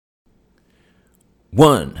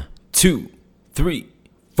One, two, three,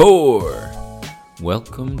 four.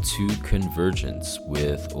 Welcome to Convergence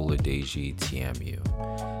with Oladeji Tiamu.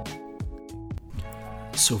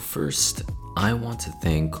 So first, I want to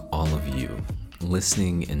thank all of you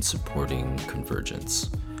listening and supporting Convergence.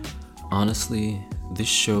 Honestly, this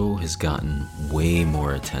show has gotten way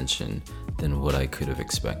more attention than what I could have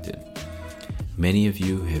expected. Many of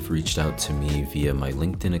you have reached out to me via my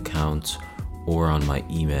LinkedIn account or on my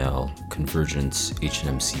email,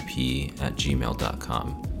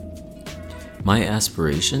 convergencehmcp@gmail.com. My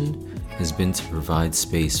aspiration has been to provide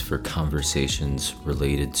space for conversations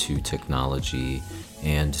related to technology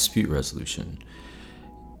and dispute resolution.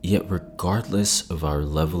 Yet regardless of our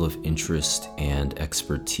level of interest and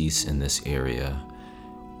expertise in this area,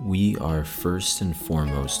 we are first and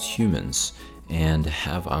foremost humans and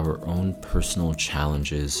have our own personal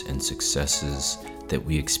challenges and successes that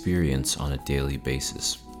we experience on a daily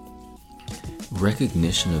basis.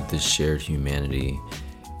 Recognition of this shared humanity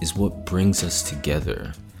is what brings us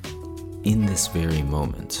together in this very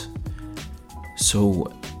moment. So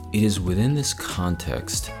it is within this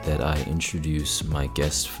context that I introduce my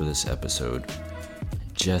guest for this episode,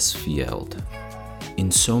 Jess Field. In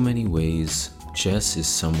so many ways, Jess is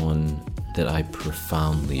someone that I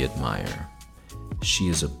profoundly admire. She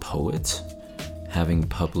is a poet, having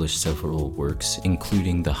published several works,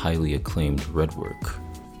 including the highly acclaimed Red Work.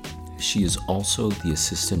 She is also the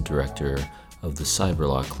assistant director of the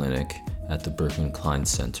Cyberlaw Clinic at the Berkman Klein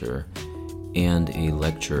Center and a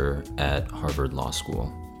lecturer at Harvard Law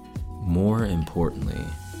School. More importantly,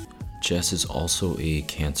 Jess is also a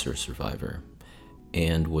cancer survivor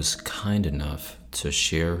and was kind enough to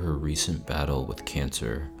share her recent battle with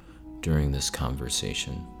cancer during this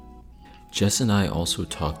conversation. Jess and I also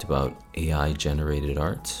talked about AI-generated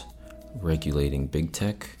art, regulating big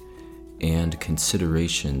tech, and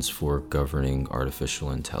considerations for governing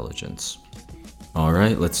artificial intelligence. All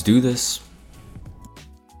right, let's do this.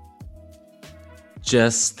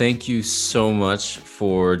 Jess, thank you so much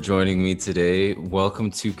for joining me today.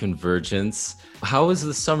 Welcome to Convergence. How is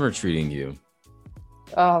the summer treating you?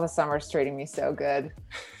 Oh, the summer's treating me so good.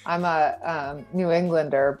 I'm a New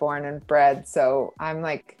Englander born and bred, so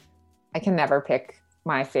I can never pick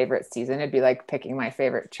my favorite season. It'd be like picking my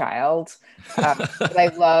favorite child. But I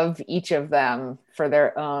love each of them for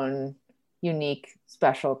their own unique,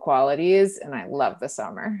 special qualities, and I love the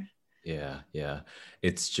summer. Yeah.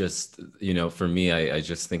 It's just, for me, I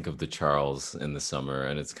just think of the Charles in the summer,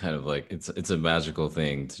 and it's kind of like, it's a magical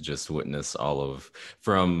thing to just witness all of,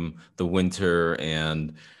 from the winter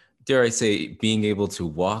and, dare I say, being able to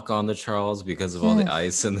walk on the Charles because of all the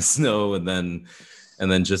ice and the snow, and then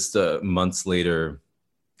just months later,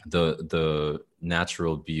 the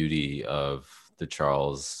natural beauty of the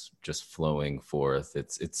Charles just flowing forth.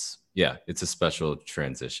 It's a special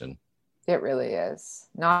transition. It really is.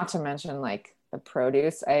 Not to mention like the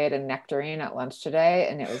produce. I ate a nectarine at lunch today,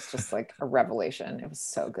 and it was just like a revelation. It was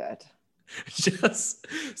so good.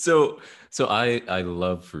 So I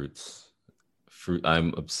love fruits.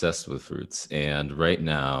 I'm obsessed with fruits, and right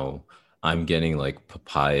now I'm getting like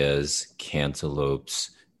papayas,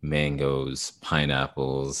 cantaloupes, mangoes,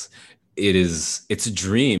 pineapples. It's a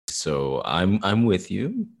dream. So I'm with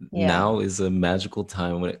you. Yeah. Now is a magical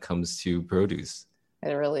time when it comes to produce.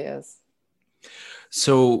 It really is.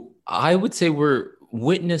 So I would say we're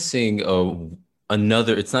witnessing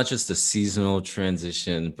another, it's not just a seasonal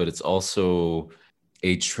transition, but it's also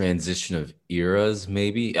a transition of eras,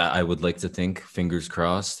 maybe. I would like to think, fingers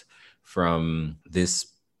crossed, from this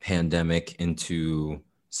pandemic into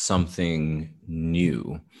something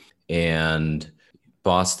new. And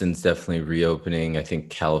Boston's definitely reopening. I think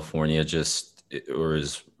California is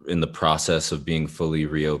in the process of being fully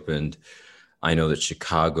reopened. I know that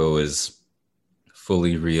Chicago is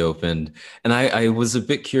fully reopened. And I was a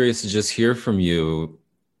bit curious to just hear from you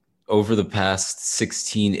over the past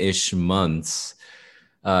 16-ish months,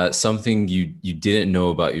 something you didn't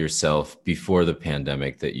know about yourself before the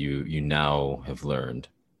pandemic that you now have learned.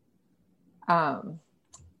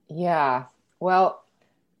 Yeah. Well,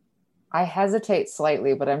 I hesitate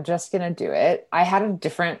slightly, but I'm just going to do it. I had a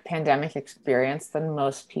different pandemic experience than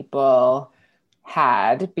most people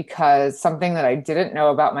had, because something that I didn't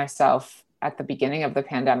know about myself at the beginning of the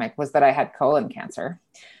pandemic was that I had colon cancer.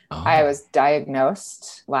 Oh. I was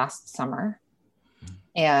diagnosed last summer,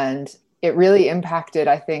 and it really impacted,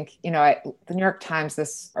 I think, the New York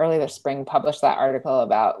Times early this spring published that article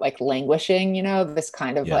about like languishing, this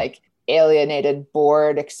kind of like alienated,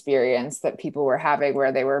 bored experience that people were having,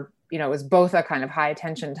 where they were, it was both a kind of high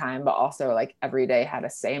attention time, but also like every day had a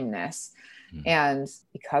sameness. And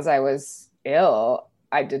because I was ill,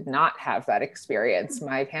 I did not have that experience.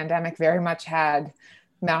 My pandemic very much had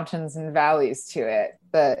mountains and valleys to it.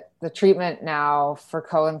 The treatment now for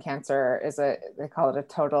colon cancer is they call it a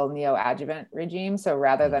total neoadjuvant regime. So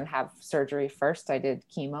rather than have surgery first, I did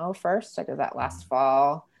chemo first. I did that last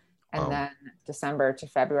fall. And then December to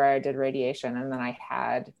February, I did radiation. And then I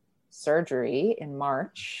had surgery in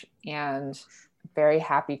March. And very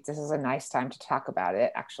happy. This is a nice time to talk about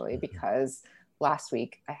it, actually, because last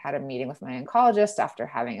week I had a meeting with my oncologist after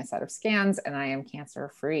having a set of scans, and I am cancer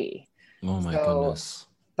free. Oh my goodness.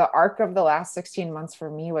 The arc of the last 16 months for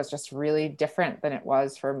me was just really different than it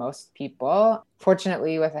was for most people.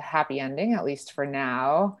 Fortunately, with a happy ending, at least for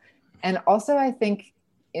now. And also, I think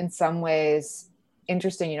in some ways,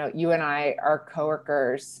 interesting, you and I are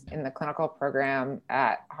coworkers in the clinical program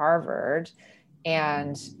at Harvard.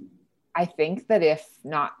 And I think that if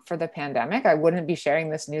not for the pandemic, I wouldn't be sharing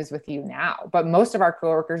this news with you now. But most of our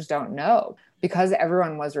coworkers don't know because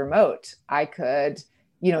everyone was remote. I could,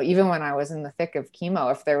 even when I was in the thick of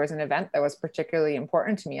chemo, if there was an event that was particularly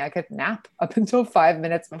important to me, I could nap up until 5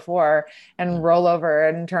 minutes before and roll over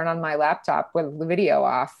and turn on my laptop with the video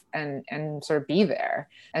off and sort of be there.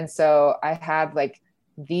 And so I had like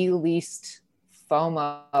the least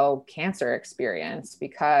FOMO cancer experience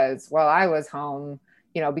because while I was home,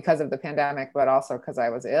 because of the pandemic, but also because I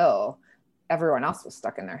was ill, everyone else was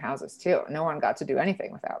stuck in their houses too. No one got to do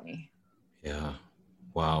anything without me. Yeah.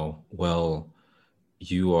 Wow. Well,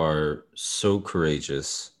 you are so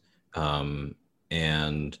courageous.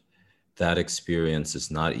 And that experience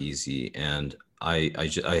is not easy. And I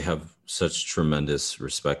have such tremendous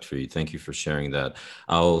respect for you. Thank you for sharing that.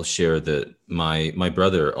 I'll share that my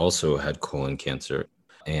brother also had colon cancer,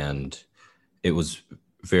 and it was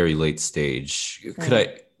very late stage. Could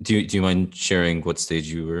I do you mind sharing what stage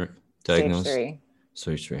you were diagnosed?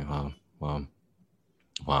 Stage 3.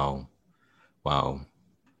 Wow.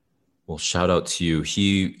 Well, shout out to you.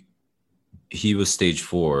 He was stage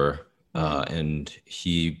 4, and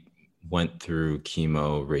he went through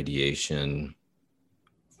chemo, radiation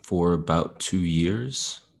for about 2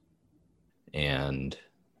 years, and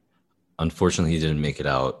unfortunately he didn't make it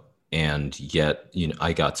out. And yet,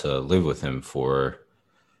 I got to live with him for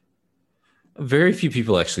very few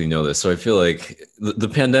people actually know this. So I feel like the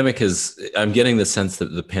pandemic I'm getting the sense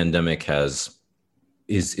that the pandemic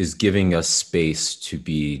is giving us space to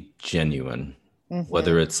be genuine,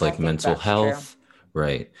 whether it's like mental health,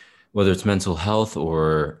 right? Whether it's mental health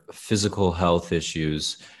or physical health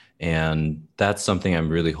issues. And that's something I'm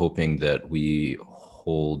really hoping that we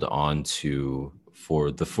hold on to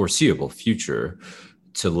for the foreseeable future,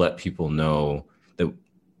 to let people know that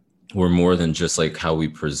we're more than just like how we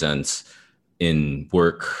present in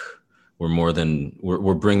work.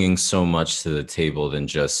 We're bringing so much to the table than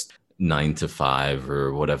just 9 to 5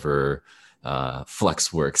 or whatever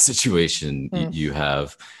flex work situation you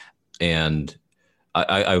have. And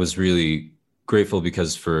I was really grateful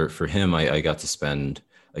because for him, I got to spend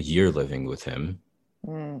a year living with him.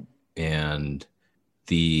 And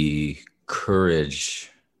the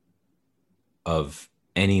courage of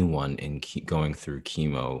anyone in going through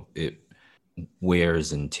chemo, it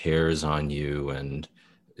wears and tears on you. And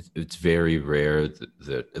it's very rare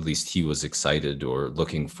that at least he was excited or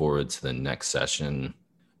looking forward to the next session.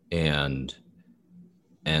 And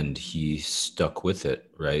he stuck with it,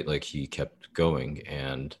 right? Like he kept going.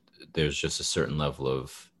 And there's just a certain level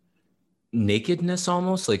of nakedness,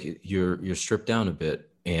 almost like you're stripped down a bit,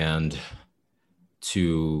 and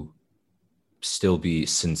to still be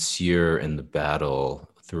sincere in the battle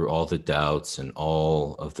through all the doubts and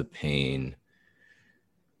all of the pain.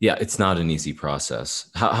 Yeah, it's not an easy process.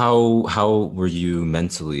 How were you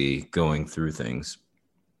mentally going through things?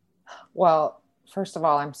 Well, first of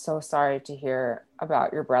all, I'm so sorry to hear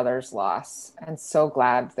about your brother's loss, and so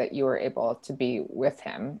glad that you were able to be with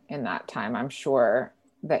him in that time. I'm sure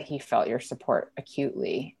that he felt your support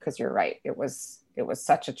acutely, because you're right. It was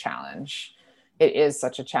such a challenge. It is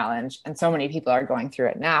such a challenge. And so many people are going through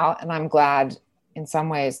it now. And I'm glad in some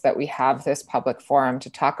ways that we have this public forum to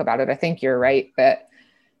talk about it. I think you're right that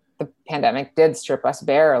the pandemic did strip us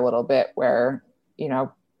bare a little bit, where,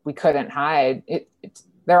 we couldn't hide it.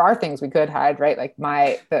 There are things we could hide, right? Like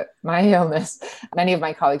my illness, many of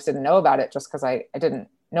my colleagues didn't know about it just because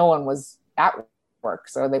no one was at work.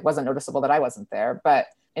 So it wasn't noticeable that I wasn't there. But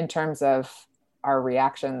in terms of our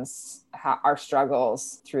reactions, our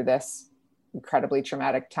struggles through this incredibly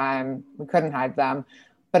traumatic time, we couldn't hide them.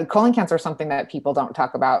 But colon cancer is something that people don't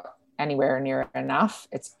talk about anywhere near enough.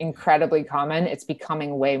 It's incredibly common. It's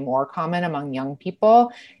becoming way more common among young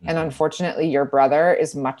people. And unfortunately, your brother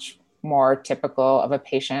is much more typical of a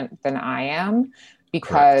patient than I am.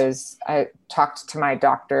 Correct. because I talked to my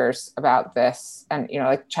doctors about this. And,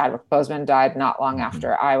 like Chadwick Boseman died not long Mhm.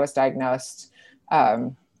 after I was diagnosed.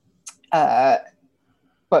 Um, uh,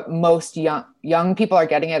 but most young people are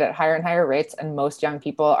getting it at higher and higher rates, and most young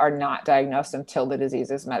people are not diagnosed until the disease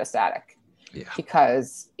is metastatic, Yeah.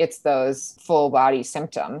 because it's those full body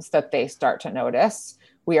symptoms that they start to notice.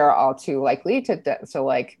 We are all too likely to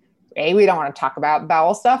like, A, we don't want to talk about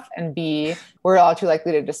bowel stuff, and B, we're all too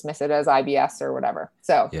likely to dismiss it as IBS or whatever.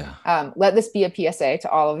 So Yeah. let this be a PSA to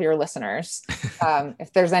all of your listeners.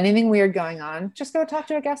 If there's anything weird going on, just go talk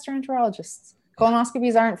to a gastroenterologist. Yeah.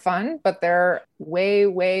 Colonoscopies aren't fun, but they're way,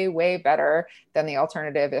 way, way better than the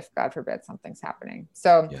alternative if, God forbid, something's happening.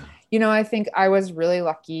 So, Yeah. I think I was really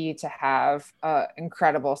lucky to have an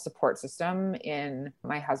incredible support system in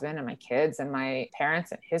my husband and my kids and my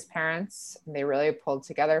parents and his parents. They really pulled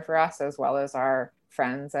together for us, as well as our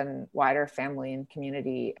friends and wider family and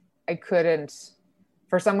community. I couldn't,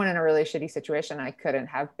 for someone in a really shitty situation, I couldn't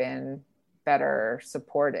have been better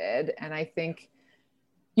supported. And I think,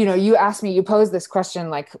 you asked me, you posed this question,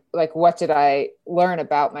 like what did I learn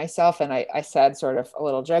about myself? And I said, sort of a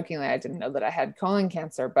little jokingly, I didn't know that I had colon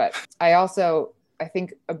cancer. But I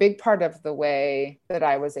think a big part of the way that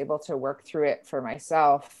I was able to work through it for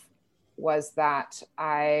myself was that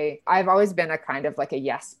I've always been a kind of like a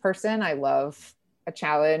yes person. I love a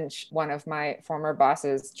challenge. One of my former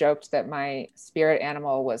bosses joked that my spirit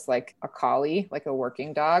animal was like a collie, like a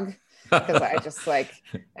working dog, because I just like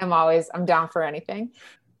I'm down for anything.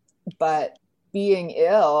 But being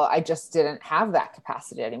ill, I just didn't have that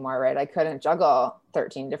capacity anymore, right? I couldn't juggle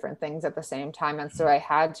 13 different things at the same time. And so I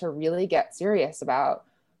had to really get serious about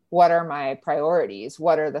what are my priorities?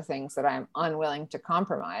 What are the things that I'm unwilling to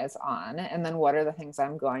compromise on? And then what are the things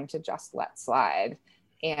I'm going to just let slide?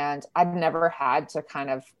 And I'd never had to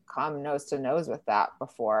kind of come nose to nose with that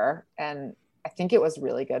before. And I think it was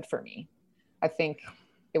really good for me. I think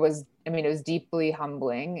it was deeply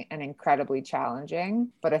humbling and incredibly challenging,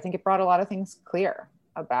 but I think it brought a lot of things clear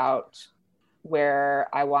about where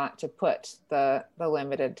I want to put the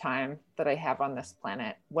limited time that I have on this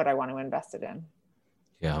planet, what I want to invest it in.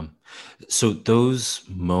 Yeah. So those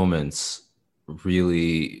moments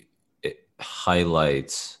really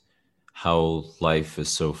highlight how life is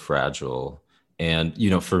so fragile. And,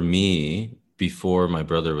 for me, before my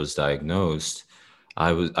brother was diagnosed,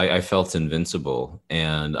 I felt invincible.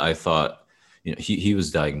 And I thought, he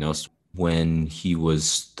was diagnosed when he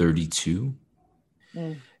was 32.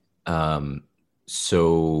 Mm. Um,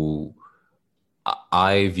 so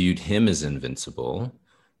I viewed him as invincible,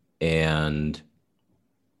 and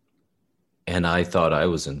I thought I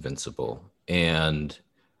was invincible. And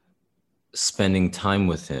spending time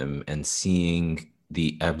with him and seeing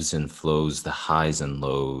the ebbs and flows, the highs and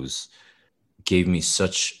lows, gave me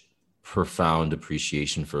such profound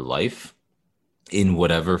appreciation for life in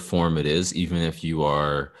whatever form it is, even if you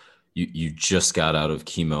just got out of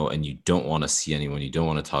chemo and you don't want to see anyone, you don't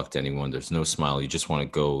want to talk to anyone, there's no smile, you just want to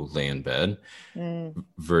go lay in bed, Mm.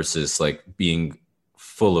 versus like being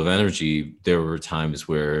full of energy. There were times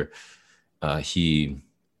where he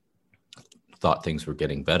thought things were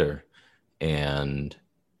getting better, and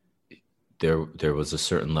there was a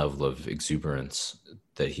certain level of exuberance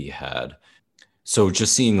that he had. So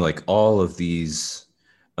just seeing like all of these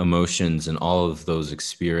emotions and all of those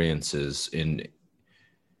experiences in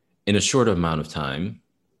a short amount of time,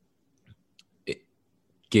 it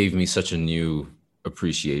gave me such a new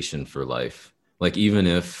appreciation for life. Like, even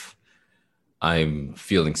if I'm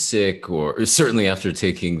feeling sick, or certainly after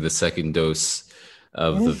taking the second dose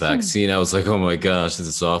of the vaccine, I was like, oh my gosh, this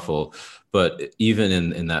is awful. But even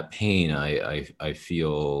in that pain, I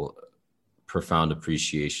feel profound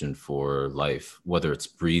appreciation for life, whether it's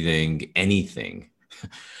breathing, anything.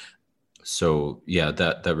 So yeah,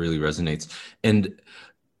 that really resonates. And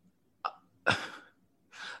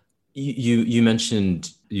you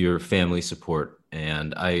mentioned your family support,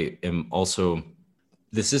 and I am also,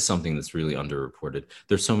 this is something that's really underreported.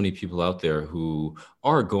 There's so many people out there who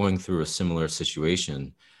are going through a similar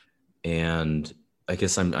situation. And I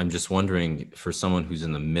guess I'm just wondering, for someone who's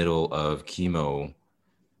in the middle of chemo,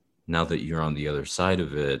 now that you're on the other side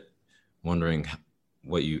of it, wondering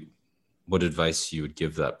what advice you would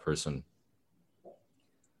give that person.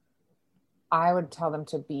 I would tell them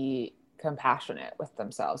to be compassionate with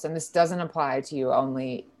themselves. And this doesn't apply to you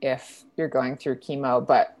only if you're going through chemo,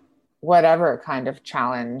 but whatever kind of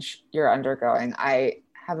challenge you're undergoing. I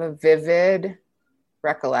have a vivid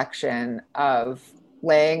recollection of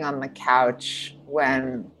laying on the couch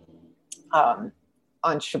when on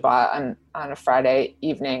Shabbat, on a Friday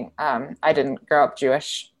evening. I didn't grow up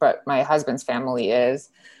Jewish, but my husband's family is.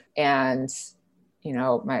 And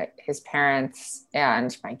his parents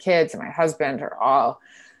and my kids and my husband are all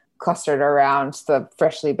clustered around the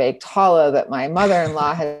freshly baked challah that my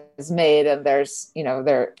mother-in-law has made. And there's,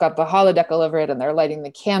 they're got the holodeck over it and they're lighting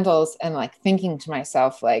the candles, and like thinking to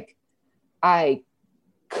myself, like, I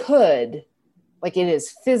could, like, it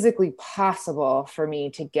is physically possible for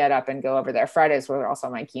me to get up and go over there. Fridays were also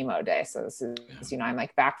my chemo day. So this is, I'm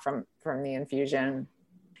like back from the infusion,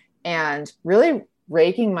 and really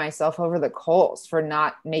raking myself over the coals for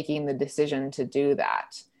not making the decision to do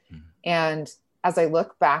that. Mm-hmm. And as I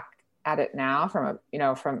look back at it now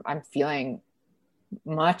I'm feeling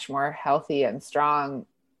much more healthy and strong.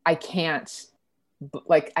 I cannot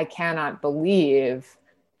believe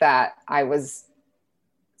that I was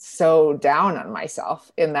so down on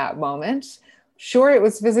myself in that moment. Sure, it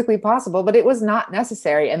was physically possible, but it was not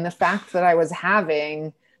necessary. And the fact that I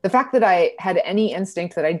had any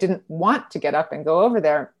instinct that I didn't want to get up and go over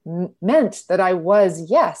there meant that I was,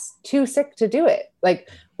 yes, too sick to do it. Like,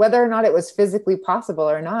 whether or not it was physically possible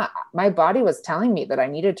or not, my body was telling me that I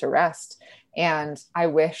needed to rest. And I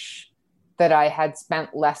wish that I had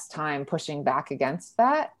spent less time pushing back against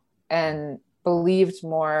that and believed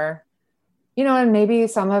more, and maybe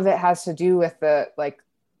some of it has to do with the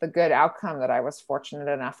good outcome that I was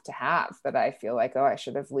fortunate enough to have, that I feel like, I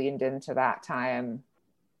should have leaned into that time,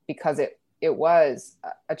 because it was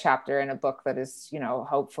a chapter in a book that is,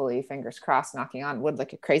 hopefully, fingers crossed, knocking on wood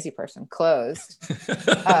like a crazy person, closed.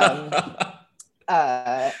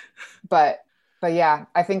 But yeah,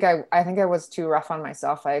 I think I was too rough on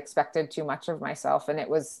myself. I expected too much of myself, and it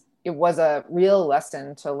was a real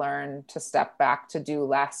lesson to learn to step back, to do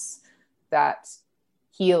less. That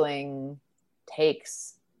healing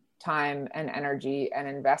takes time and energy and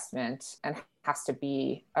investment, and has to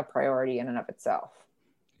be a priority in and of itself.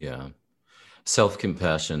 Yeah.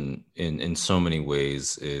 Self-compassion in so many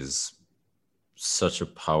ways is such a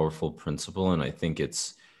powerful principle. And I think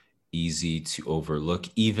it's easy to overlook,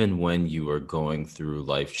 even when you are going through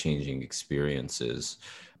life-changing experiences.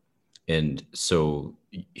 And so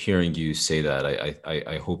hearing you say that,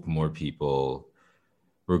 I hope more people,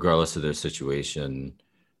 regardless of their situation,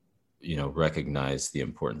 recognize the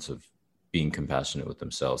importance of being compassionate with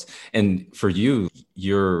themselves. And for you,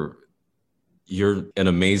 you're an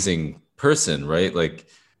amazing person, right? Like,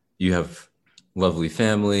 you have lovely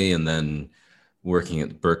family, and then working at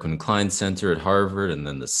the Berkman Klein Center at Harvard, and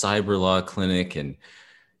then the Cyber Law Clinic, and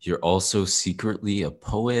you're also secretly a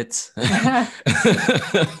poet. and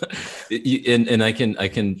I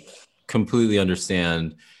can completely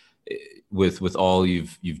understand, with all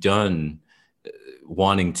you've done,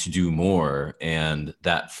 wanting to do more, and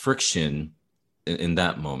that friction in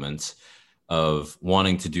that moment of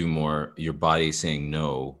wanting to do more, your body saying,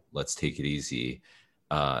 no, let's take it easy.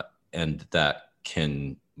 And that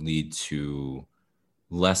can lead to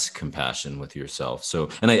less compassion with yourself. So,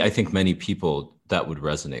 and I think many people, that would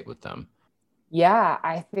resonate with them. Yeah,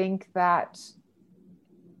 I think that,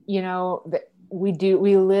 that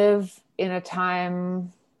we live in a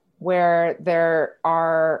time where there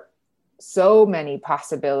are so many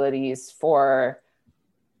possibilities for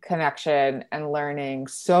connection and learning,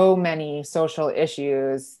 so many social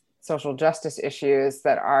issues, social justice issues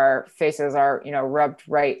that our faces are, rubbed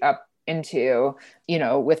right up into,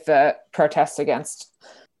 with the protests against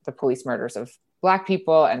the police murders of Black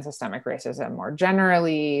people and systemic racism more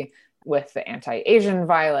generally, with the anti-Asian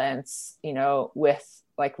violence, with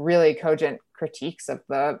like really cogent critiques of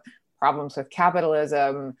the problems with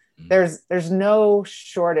capitalism. Mm-hmm. There's no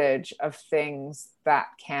shortage of things that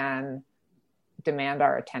can demand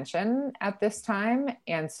our attention at this time.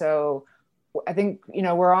 And so I think,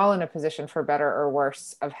 we're all in a position, for better or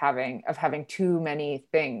worse, of having too many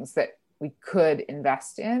things that we could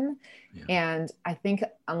invest in. Yeah. And I think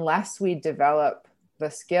unless we develop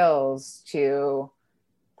the skills to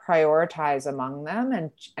prioritize among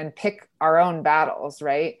them and pick our own battles,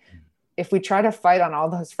 right? If we try to fight on all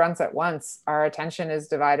those fronts at once, our attention is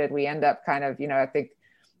divided. We end up kind of, I think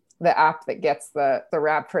the app that gets the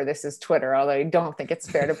rap for this is Twitter, although I don't think it's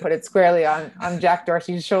fair to put it squarely on Jack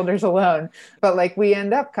Dorsey's shoulders alone. But like, we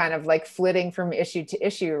end up kind of like flitting from issue to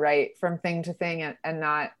issue, right? From thing to thing, and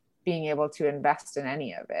not being able to invest in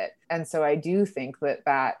any of it. And so I do think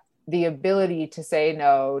that the ability to say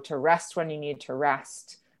no, to rest when you need to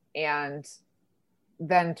rest, and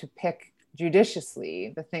then to pick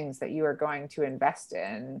judiciously the things that you are going to invest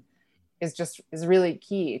in is really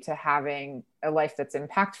key to having a life that's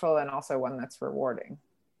impactful and also one that's rewarding.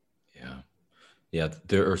 Yeah.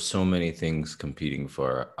 There are so many things competing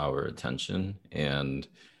for our attention. And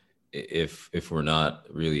if we're not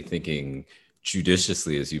really thinking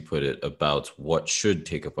judiciously, as you put it, about what should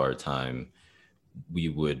take up our time, we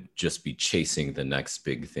would just be chasing the next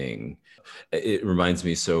big thing. It reminds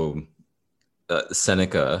me, so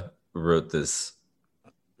Seneca wrote this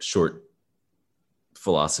short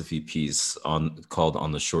philosophy piece called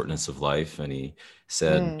On the Shortness of Life. And he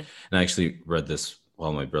said, and I actually read this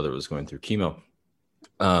while my brother was going through chemo.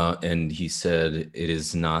 And he said, it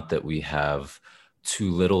is not that we have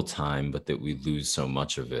too little time, but that we lose so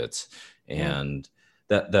much of it. And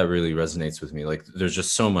that really resonates with me. Like, there's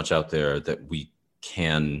just so much out there that we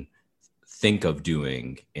can think of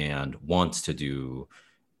doing and want to do.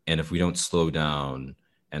 And if we don't slow down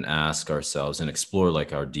and ask ourselves and explore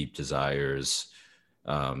like our deep desires,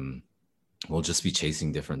 we'll just be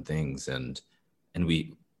chasing different things. And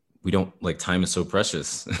we don't, like, time is so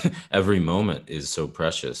precious. Every moment is so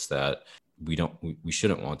precious that we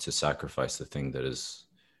shouldn't want to sacrifice the thing that is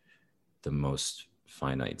the most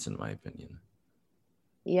finite, in my opinion.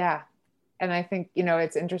 Yeah. And I think,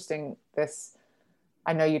 it's interesting,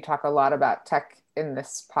 I know you talk a lot about tech in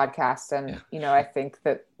this podcast, and, I think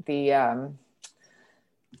that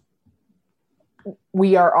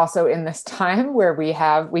we are also in this time where we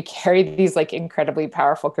carry these like incredibly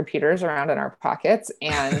powerful computers around in our pockets.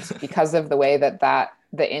 And because of the way that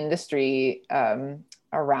the industry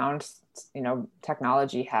around,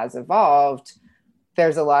 technology has evolved,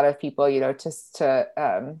 there's a lot of people,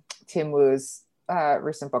 Tim Wu's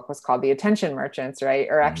recent book was called The Attention Merchants, right?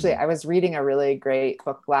 Or actually, I was reading a really great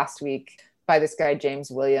book last week by this guy,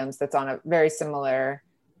 James Williams, that's on a very similar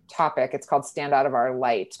topic. It's called Stand Out of Our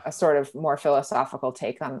Light, a sort of more philosophical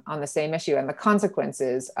take on the same issue and the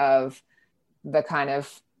consequences of the kind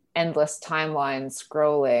of endless timeline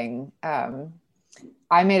scrolling.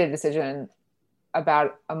 I made a decision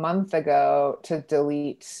about a month ago to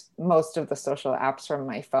delete most of the social apps from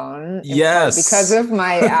my phone. Yes. Because of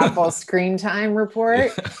my Apple screen time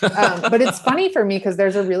report. But it's funny for me because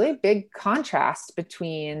there's a really big contrast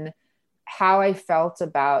between how I felt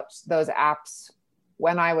about those apps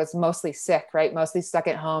when I was mostly sick, right? Mostly stuck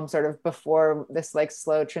at home, sort of before this like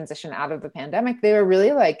slow transition out of the pandemic. They were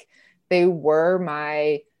really like, they were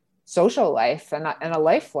my social life and a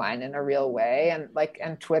lifeline in a real way.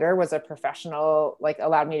 And Twitter was a professional, like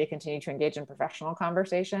allowed me to continue to engage in professional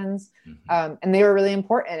conversations. And they were really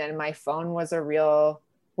important. And my phone was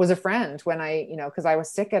a friend when cause I was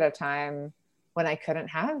sick at a time when I couldn't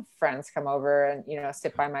have friends come over and,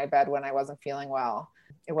 sit by my bed when I wasn't feeling well.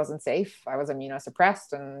 It wasn't safe. I was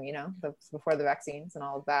immunosuppressed and, before the vaccines and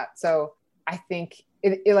all of that. So I think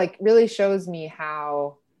it like really shows me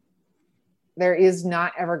how there is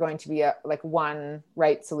not ever going to be a like one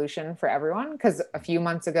right solution for everyone. Cause a few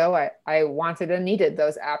months ago, I wanted and needed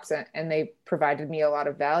those apps and they provided me a lot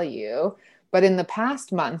of value. But in the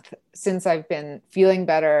past month, since I've been feeling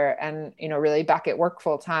better and, really back at work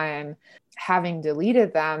full time, having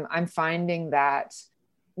deleted them, I'm finding that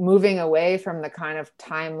moving away from the kind of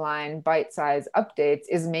timeline bite-sized updates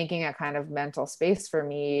is making a kind of mental space for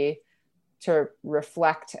me to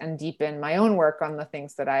reflect and deepen my own work on the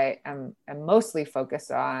things that I am mostly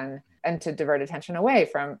focused on, and to divert attention away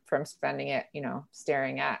from spending it,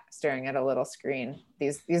 staring at a little screen,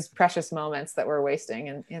 these precious moments that we're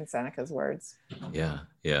wasting, in Seneca's words. Yeah.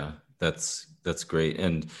 That's great.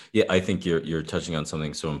 And yeah, I think you're touching on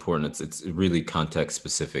something so important. It's really context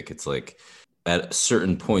specific. It's like at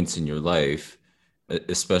certain points in your life,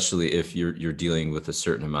 especially if you're dealing with a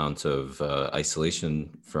certain amount of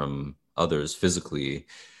isolation from others physically,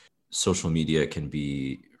 social media can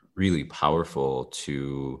be really powerful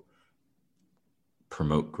to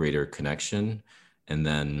promote greater connection. And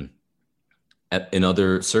then in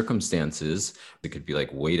other circumstances, it could be like,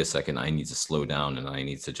 wait a second, I need to slow down and I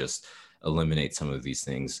need to just eliminate some of these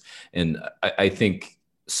things. And I think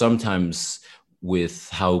sometimes with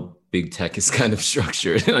how big tech is kind of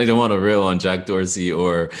structured, and I don't want to rail on Jack Dorsey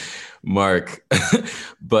or Mark,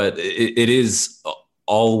 but it is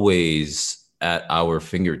always at our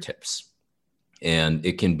fingertips. And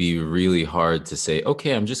it can be really hard to say,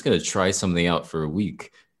 okay, I'm just going to try something out for a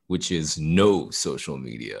week, which is no social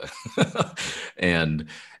media. and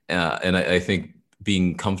I think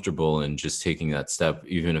being comfortable and just taking that step,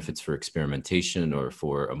 even if it's for experimentation or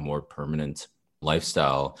for a more permanent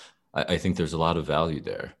lifestyle, I think there's a lot of value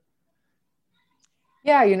there.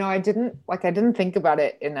 Yeah, I didn't think about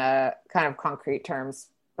it in a kind of concrete terms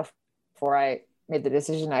before I made the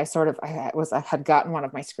decision. I had gotten one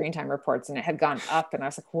of my screen time reports and it had gone up, and I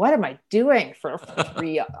was like, what am I doing for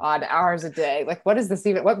 3 odd hours a day? Like, what is this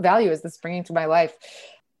even? What value is this bringing to my life?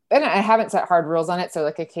 And I haven't set hard rules on it. So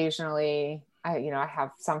like occasionally I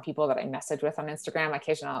have some people that I message with on Instagram.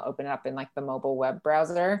 Occasionally I'll open it up in like the mobile web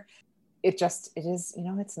browser. It is,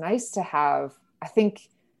 it's nice to have, I think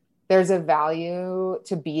there's a value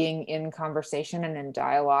to being in conversation and in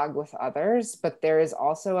dialogue with others, but there is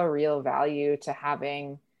also a real value to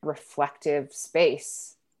having reflective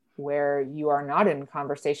space where you are not in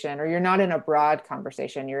conversation, or you're not in a broad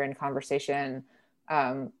conversation. You're in conversation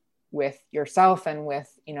with yourself and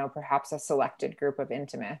with, perhaps a selected group of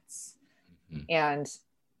intimates. Mm-hmm. And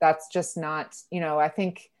that's just not, I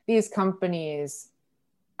think these companies,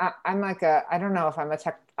 I'm like I don't know if I'm a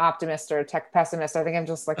tech optimist or a tech pessimist. I think I'm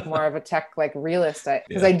just like more of a tech like realist,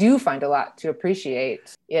 because I do find a lot to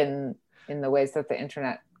appreciate in the ways that the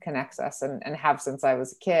internet connects us, and have since I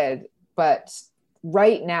was a kid. But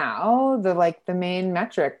right now, the main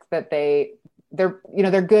metric that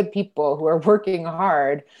they're good people who are working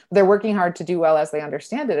hard. They're working hard to do well as they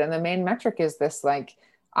understand it. And the main metric is this like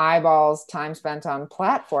eyeballs, time spent on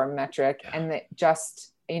platform metric. And that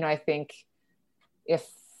just, I think if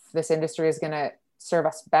this industry is going to serve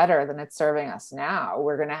us better than it's serving us now,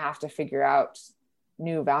 we're going to have to figure out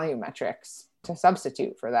new value metrics to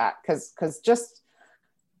substitute for that. Because just,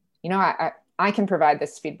 I can provide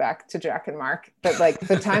this feedback to Jack and Mark, but like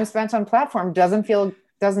the time spent on platform does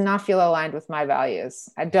not feel aligned with my values.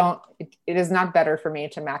 It is not better for me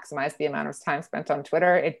to maximize the amount of time spent on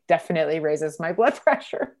Twitter. It definitely raises my blood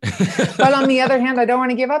pressure. But on the other hand, I don't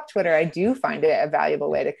want to give up Twitter. I do find it a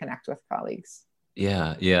valuable way to connect with colleagues.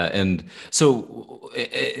 Yeah. And so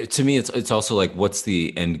to me, it's also like, what's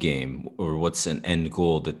the end game, or what's an end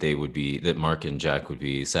goal that Mark and Jack would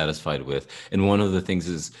be satisfied with? And one of the things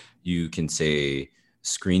is, you can say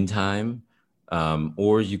screen time,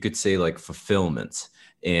 or you could say like fulfillment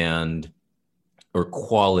or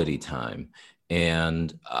quality time.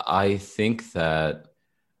 And I think that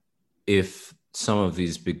if some of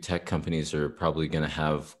these big tech companies are probably going to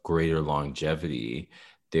have greater longevity,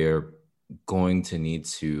 they're going to need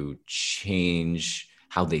to change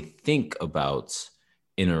how they think about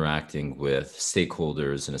interacting with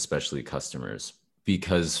stakeholders and especially customers.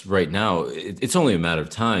 Because right now it's only a matter of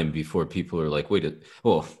time before people are like,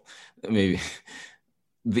 maybe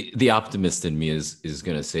the optimist in me is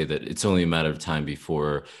going to say that it's only a matter of time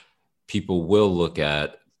before people will look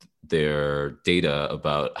at their data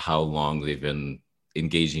about how long they've been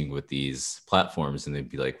engaging with these platforms, and they'd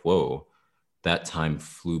be like, whoa, that time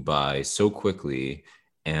flew by so quickly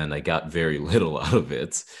and I got very little out of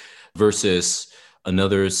it. Versus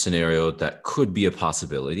another scenario that could be a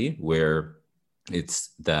possibility, where it's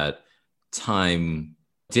that time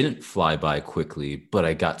didn't fly by quickly, but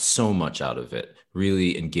I got so much out of it.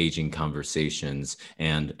 Really engaging conversations,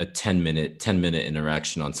 and a 10-minute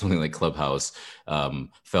interaction on something like Clubhouse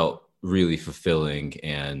felt really fulfilling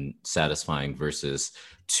and satisfying, versus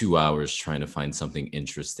 2 hours trying to find something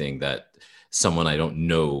interesting that someone I don't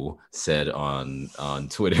know said on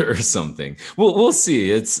Twitter or something. We'll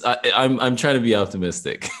see. I'm trying to be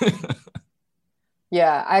optimistic.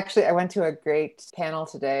 Yeah, I went to a great panel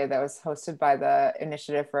today that was hosted by the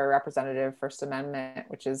Initiative for a Representative First Amendment,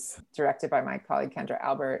 which is directed by my colleague Kendra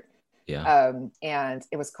Albert. Yeah. And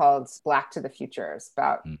it was called Black to the Future. It's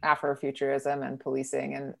about Afrofuturism and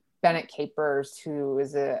policing. And Bennett Capers, who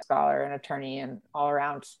is a scholar and attorney and all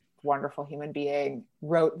around wonderful human being,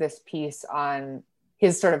 wrote this piece on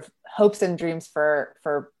his sort of hopes and dreams for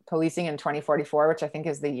policing in 2044, which I think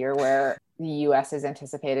is the year where the US is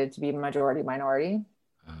anticipated to be majority minority.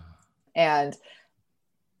 And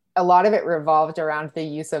a lot of it revolved around the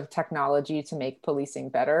use of technology to make policing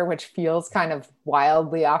better, which feels kind of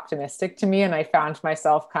wildly optimistic to me. And I found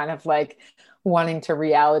myself kind of like wanting to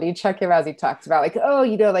reality check him as he talked about like,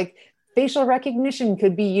 like facial recognition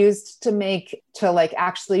could be used to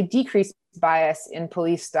actually decrease bias in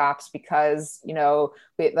police stops, because,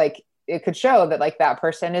 it could show that like that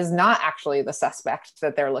person is not actually the suspect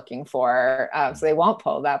that they're looking for. So they won't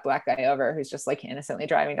pull that Black guy over who's just like innocently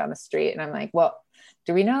driving down the street. And I'm like, well,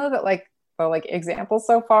 do we know that like the like examples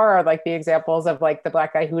so far are like the examples of like the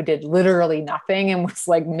Black guy who did literally nothing and was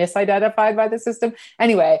like misidentified by the system?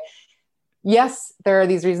 Anyway, yes, there are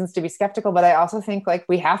these reasons to be skeptical, but I also think like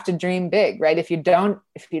we have to dream big, right? If you don't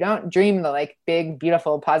dream the like big,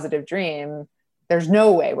 beautiful, positive dream, there's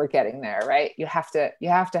no way we're getting there, right? You have to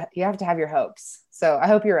have your hopes. So I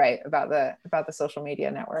hope you're right about the social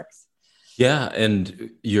media networks. Yeah,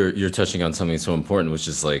 and you're touching on something so important, which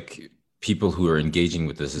is like people who are engaging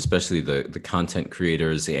with this, especially the content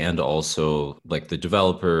creators and also like the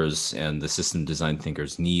developers and the system design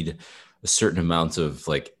thinkers, need a certain amount of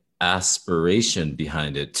like aspiration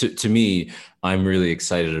behind it. To me, I'm really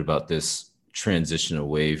excited about this transition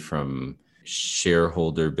away from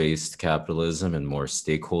shareholder-based capitalism and more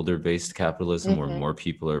stakeholder-based capitalism, where more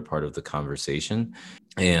people are part of the conversation.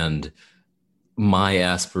 And my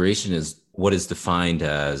aspiration is what is defined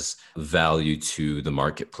as value to the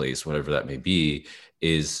marketplace, whatever that may be,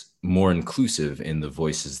 is more inclusive in the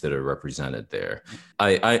voices that are represented there.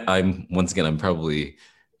 I'm once again, I'm probably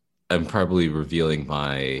revealing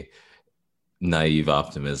my naive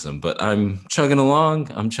optimism, but I'm chugging along.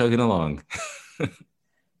 I'm chugging along.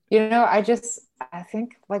 I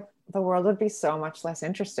think like the world would be so much less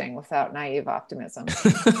interesting without naive optimism.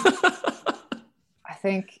 I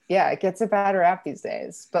think, yeah, it gets a bad rap these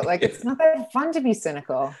days, but like it's not that fun to be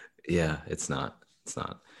cynical. Yeah, it's not. It's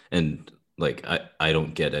not. And like I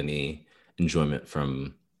don't get any enjoyment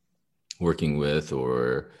from working with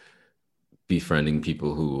or befriending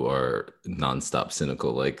people who are nonstop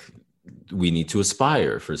cynical. Like we need to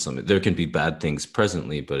aspire for something. There can be bad things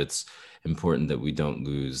presently, but it's important that we don't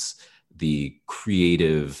lose the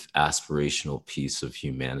creative aspirational piece of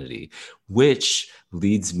humanity, which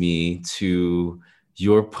leads me to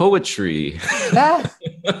your poetry. Ah,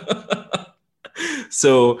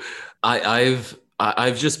 So I've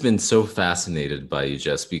just been so fascinated by you,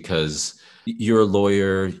 Jess, because you're a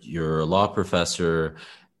lawyer, you're a law professor,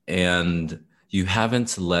 and you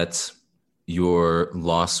haven't let your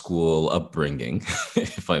law school upbringing,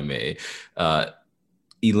 if I may,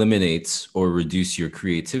 eliminate or reduce your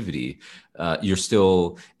creativity. You're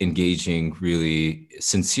still engaging really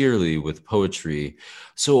sincerely with poetry.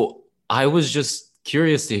 So I was just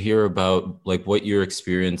curious to hear about like what your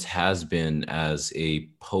experience has been as a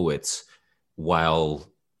poet while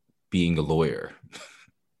being a lawyer.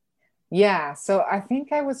 yeah. So I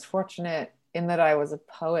think I was fortunate in that I was a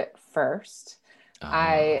poet first.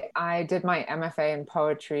 Ah, I did my MFA in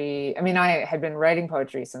poetry. I mean, I had been writing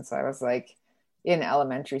poetry since I was like in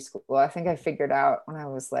elementary school. I think I figured out when I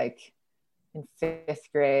was like in fifth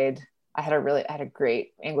grade. I had a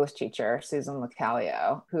great English teacher, Susan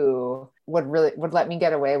Lacalio, who would let me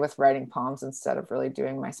get away with writing poems instead of really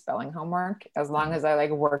doing my spelling homework, as long as I like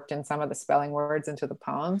worked in some of the spelling words into the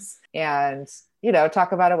poems. And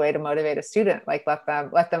talk about a way to motivate a student, like let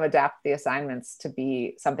them adapt the assignments to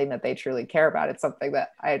be something that they truly care about. It's something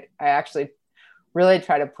that I actually really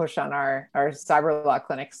try to push on our cyber law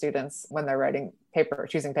clinic students when they're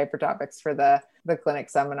choosing paper topics for the clinic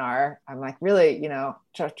seminar. I'm like, really,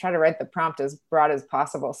 try to write the prompt as broad as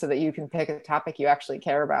possible so that you can pick a topic you actually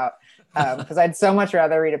care about. Because I'd so much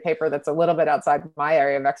rather read a paper that's a little bit outside my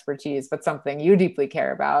area of expertise, but something you deeply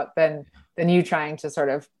care about than you trying to sort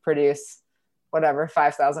of produce whatever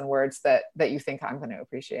 5,000 words that you think I'm going to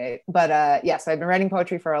appreciate. But yes, I've been writing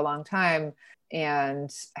poetry for a long time and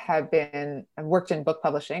I've worked in book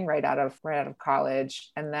publishing right out of college,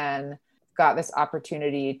 and then got this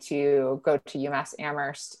opportunity to go to UMass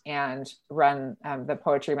Amherst and run the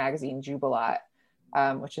poetry magazine Jubilat,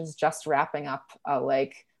 which is just wrapping up a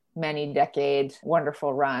like many decade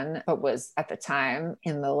wonderful run, but was at the time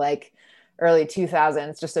in the like early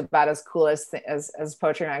 2000s just about as cool as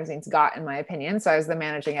poetry magazines got, in my opinion. So I was the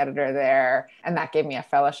managing editor there, and that gave me a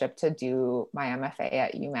fellowship to do my MFA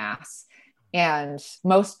at UMass. And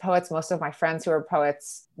most of my friends who are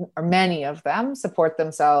poets, or many of them, support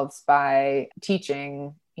themselves by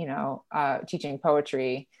teaching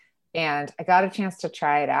poetry. And I got a chance to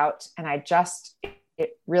try it out, and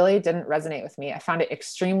it really didn't resonate with me. I found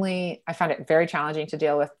it very challenging to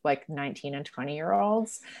deal with like 19 and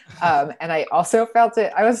 20-year-olds. And I also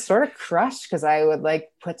I was sort of crushed because I would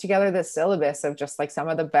like put together this syllabus of just like some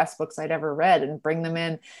of the best books I'd ever read and bring them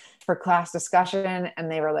in for class discussion.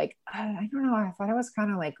 And they were like, I don't know, I thought it was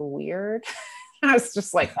kind of like weird. I was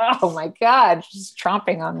just like, oh my God, just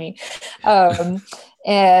tromping on me.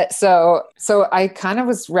 And so I kind of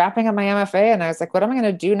was wrapping up my MFA, and I was like, what am I going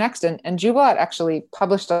to do next? And Jubilat actually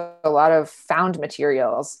published a lot of found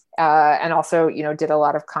materials, and also, did a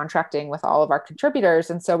lot of contracting with all of our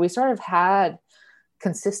contributors. And so we sort of had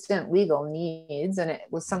consistent legal needs. And it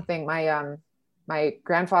was something my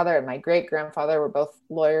grandfather and my great grandfather were both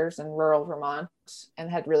lawyers in rural Vermont and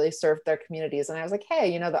had really served their communities. And I was like,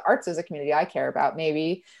 hey, the arts is a community I care about.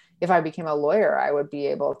 Maybe if I became a lawyer, I would be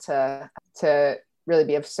able to really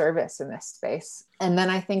be of service in this space. And then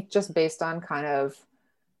I think just based on kind of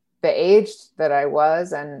the age that I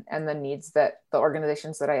was and the needs that the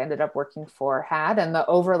organizations that I ended up working for had, and the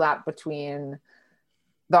overlap between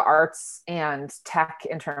the arts and tech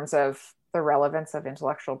in terms of the relevance of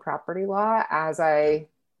intellectual property law, as I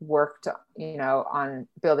worked, on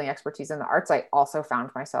building expertise in the arts, I also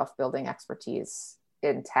found myself building expertise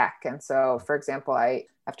in tech. And so, for example,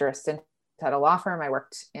 after a stint at a law firm, I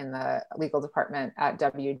worked in the legal department at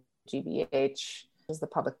WGBH, which is the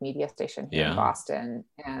public media station here in Boston,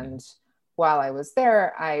 and while I was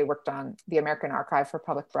there, I worked on the American Archive for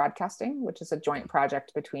Public Broadcasting, which is a joint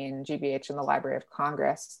project between GBH and the Library of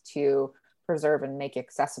Congress to preserve and make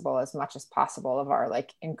accessible as much as possible of our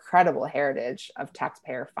like incredible heritage of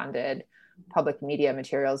taxpayer funded public media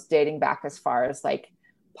materials dating back as far as like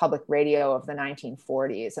public radio of the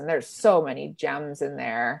 1940s. And there's so many gems in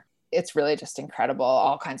there. It's really just incredible.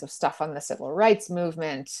 All kinds of stuff on the civil rights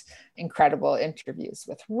movement, incredible interviews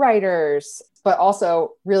with writers, but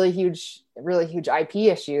also really huge IP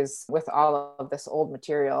issues with all of this old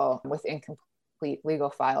material with incomplete legal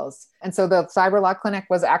files. And so the Cyber Law Clinic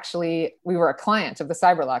was actually, we were a client of the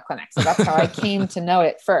Cyber Law Clinic. So that's how I came to know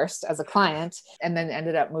it first as a client, and then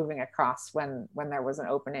ended up moving across when there was an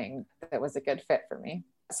opening that was a good fit for me.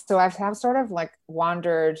 So I've sort of like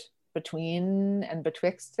wandered between and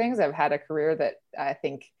betwixt things. I've had a career that I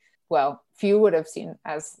think, well, few would have seen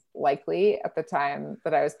as likely at the time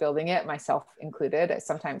that I was building it, myself included.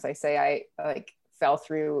 Sometimes I say I like fell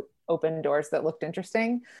through open doors that looked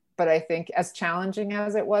interesting, but I think as challenging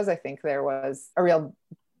as it was, I think there was a real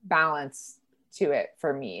balance to it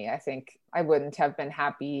for me. I think I wouldn't have been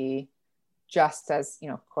happy just as, you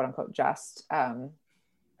know, quote unquote, just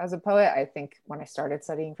as a poet. I think when I started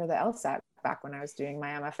studying for the LSAT back when I was doing my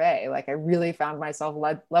MFA, like I really found myself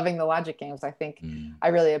loving the logic games. I think I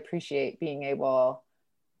really appreciate being able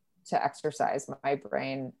to exercise my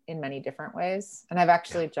brain in many different ways. And I've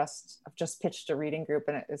actually I've just pitched a reading group,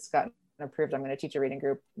 and it's gotten approved. I'm going to teach a reading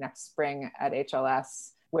group next spring at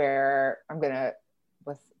HLS, where I'm going to,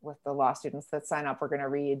 with the law students that sign up, we're going to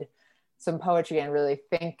read some poetry and really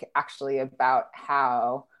think actually about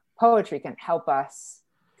how poetry can help us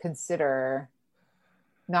consider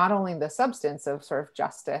not only the substance of sort of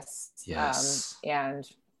justice and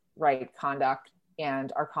right conduct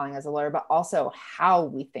and our calling as a lawyer, but also how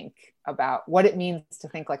we think about what it means to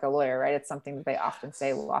think like a lawyer, right? It's something that they often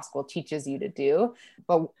say law school teaches you to do,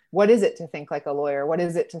 but what is it to think like a lawyer? What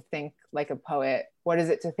is it to think like a poet? What is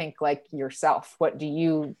it to think like yourself? What do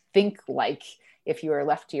you think like if you are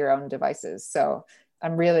left to your own devices? So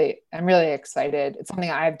I'm really excited. It's something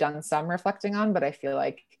I've done some reflecting on, but I feel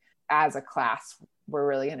like as a class, we're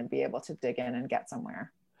really going to be able to dig in and get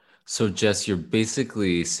somewhere. So Jess, you're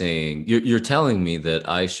basically saying, you're telling me that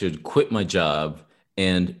I should quit my job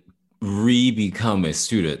and re-become a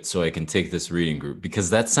student so I can take this reading group, because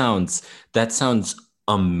that sounds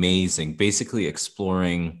amazing. Basically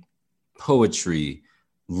exploring poetry,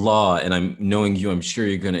 law, and I'm sure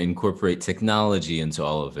you're going to incorporate technology into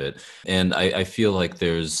all of it. And I feel like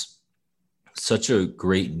there's such a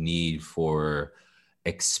great need for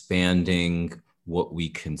expanding what we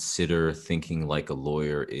consider thinking like a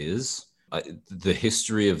lawyer is. The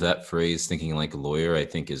history of that phrase, thinking like a lawyer, I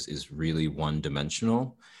think is really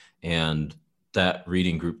one-dimensional. And that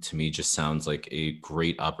reading group to me just sounds like a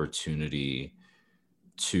great opportunity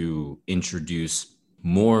to introduce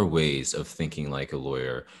more ways of thinking like a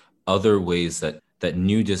lawyer, other ways that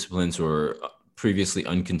new disciplines or previously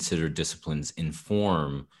unconsidered disciplines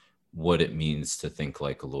inform what it means to think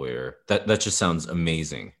like a lawyer. That just sounds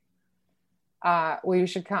amazing. Well, you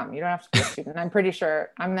should come. You don't have to be a student. I'm pretty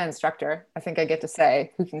sure I'm the instructor. I think I get to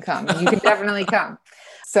say who can come. You can definitely come.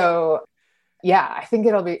 So yeah, I think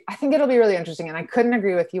it'll be really interesting. And I couldn't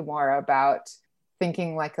agree with you more about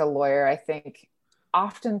thinking like a lawyer. I think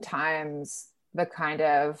oftentimes the kind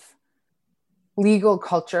of legal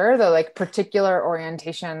culture, the like particular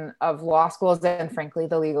orientation of law schools and frankly,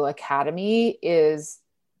 the legal academy is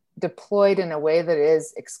deployed in a way that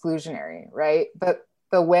is exclusionary, right? But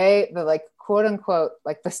the way the like quote unquote,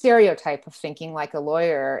 like the stereotype of thinking like a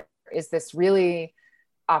lawyer is this really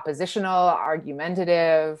oppositional,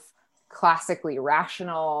 argumentative, classically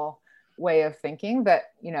rational way of thinking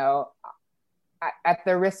that, you know, at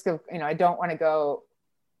the risk of, you know, I don't want to go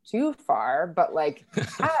too far, but like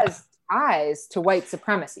has ties to white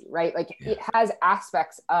supremacy, right? Like it has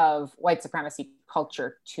aspects of white supremacy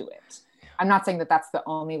culture to it. I'm not saying that that's the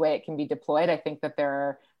only way it can be deployed. I think that there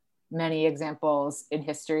are many examples in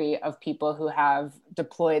history of people who have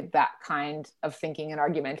deployed that kind of thinking and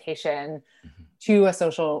argumentation to a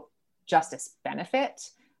social justice benefit.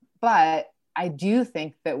 But I do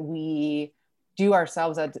think that we do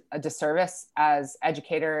ourselves a disservice as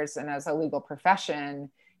educators and as a legal profession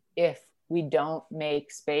if we don't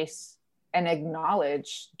make space and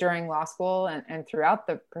acknowledge during law school and throughout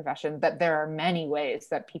the profession that there are many ways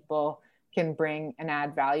that people can bring and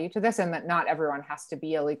add value to this, and that not everyone has to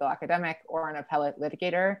be a legal academic or an appellate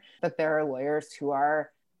litigator, that there are lawyers who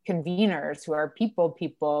are conveners, who are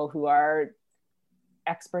people, who are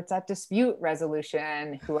experts at dispute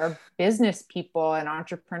resolution, who are business people and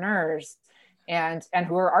entrepreneurs. and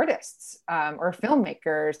who are artists, or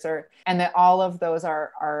filmmakers, and that all of those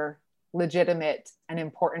are legitimate and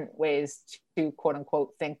important ways to quote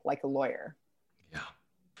unquote think like a lawyer. Yeah.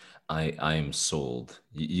 I am sold.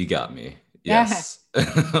 You got me. Yeah. Yes.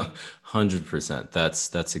 100%.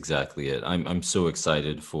 That's exactly it. I'm so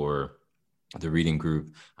excited for the reading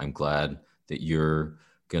group. I'm glad that you're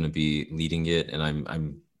going to be leading it, and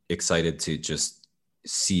I'm excited to just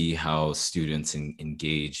see how students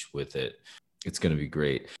engage with it. It's going to be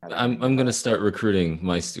great. I'm going to start recruiting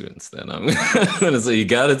my students then. I'm going to say, you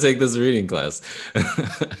got to take this reading class.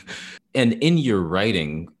 And in your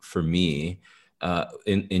writing, for me,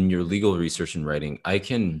 in your legal research and writing, I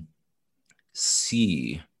can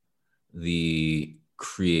see the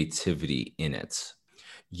creativity in it.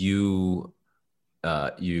 You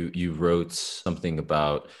wrote something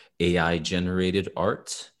about AI generated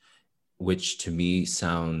art, which to me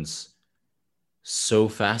sounds so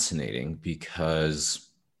fascinating, because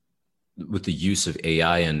with the use of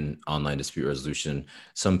AI in online dispute resolution,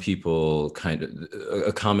 some people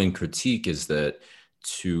a common critique is that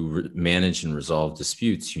to manage and resolve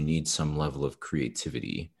disputes, you need some level of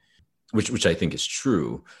creativity, which I think is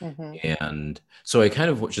true. Mm-hmm. And so I kind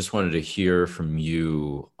of just wanted to hear from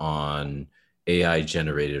you on AI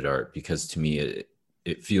generated art, because to me,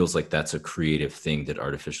 it feels like that's a creative thing that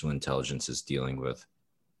artificial intelligence is dealing with.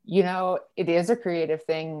 It is a creative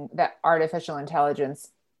thing that artificial intelligence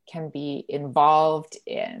can be involved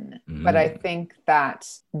in, but I think that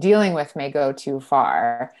dealing with may go too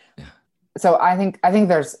far. Yeah. So I think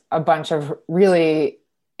there's a bunch of really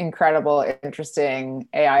incredible, interesting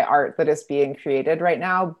AI art that is being created right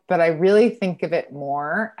now, but I really think of it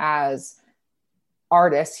more as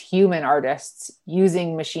artists, human artists,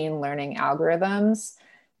 using machine learning algorithms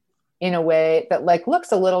in a way that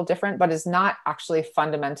looks a little different, but is not actually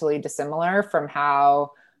fundamentally dissimilar from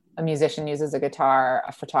how a musician uses a guitar,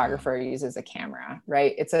 a photographer uses a camera,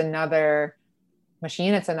 right? It's another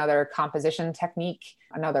machine, it's another composition technique,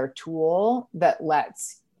 another tool that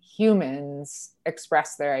lets humans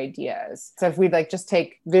express their ideas. So if we'd just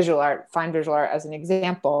take visual art, fine visual art as an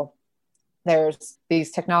example, there's these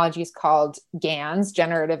technologies called GANs,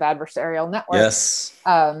 generative adversarial networks,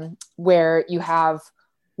 yes. Where you have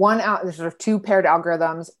there's sort of two paired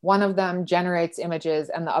algorithms. One of them generates images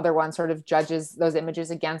and the other one sort of judges those images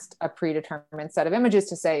against a predetermined set of images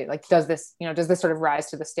to say, does this sort of rise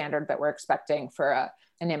to the standard that we're expecting for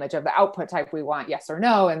an image of the output type we want, yes or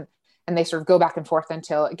no? And they sort of go back and forth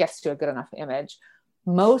until it gets to a good enough image.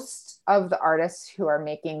 Most of the artists who are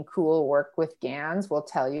making cool work with GANs will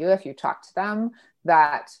tell you, if you talk to them,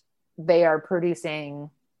 that they are producing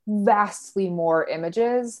vastly more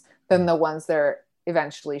images than the ones they're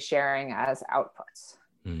eventually sharing as outputs.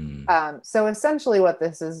 So essentially what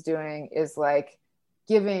this is doing is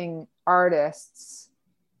giving artists,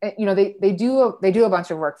 they do a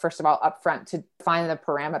bunch of work, first of all, upfront to find the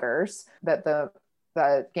parameters that the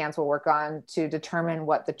GANs will work on to determine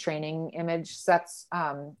what the training image sets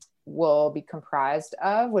will be comprised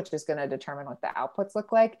of, which is going to determine what the outputs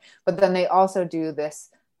look like. But then they also do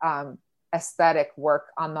this aesthetic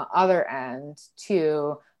work on the other end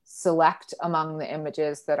to select among the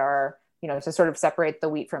images that are, to sort of separate the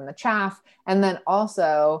wheat from the chaff, and then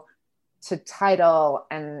also to title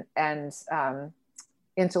and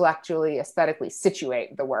intellectually, aesthetically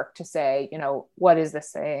situate the work to say, what is this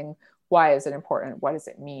saying? Why is it important? What does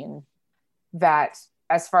it mean? That,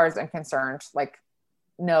 as far as I'm concerned,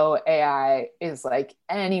 no AI is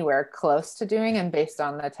anywhere close to doing, and based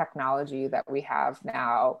on the technology that we have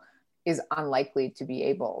now, is unlikely to be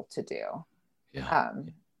able to do. Yeah.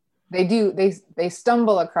 They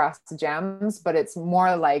stumble across gems, but it's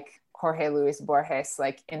more like Jorge Luis Borges,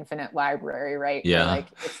 infinite library, right? Yeah. Where,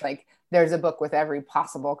 it's there's a book with every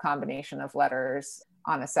possible combination of letters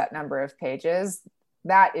on a set number of pages.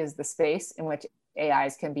 That is the space in which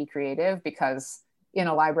AIs can be creative, because in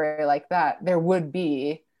a library like that, there would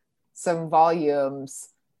be some volumes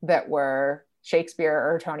that were Shakespeare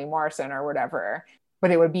or Toni Morrison or whatever, but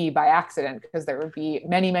it would be by accident, because there would be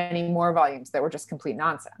many, many more volumes that were just complete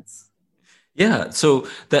nonsense. Yeah, so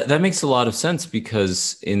that makes a lot of sense,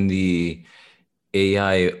 because in the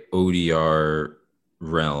AI ODR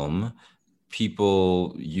realm,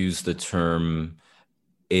 people use the term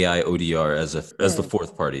AI ODR as the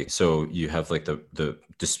fourth party. So you have the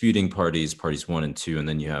disputing parties 1 and 2, and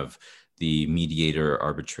then you have the mediator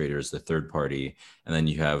arbitrator as the third party, and then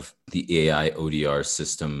you have the AI ODR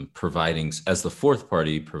system providing, as the fourth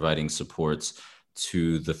party, providing supports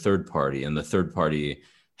to the third party, and the third party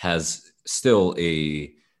has still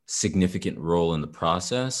a significant role in the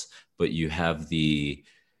process, but you have the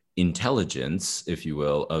intelligence, if you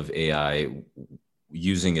will, of AI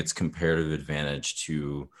using its comparative advantage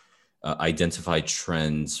to identify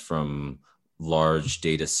trends from large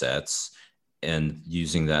data sets and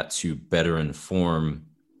using that to better inform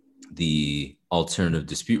the alternative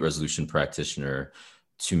dispute resolution practitioner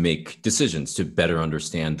to make decisions, to better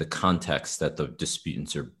understand the context that the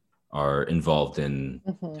disputants are involved in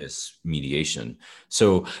this mediation.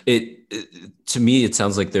 So to me, it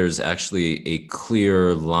sounds like there's actually a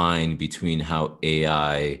clear line between how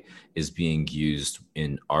AI is being used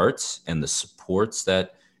in art and the supports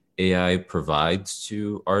that AI provides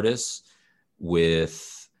to artists,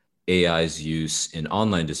 with AI's use in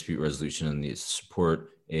online dispute resolution and the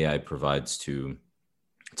support AI provides to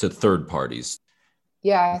third parties.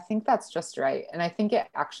 Yeah, I think that's just right. And I think it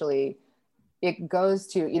goes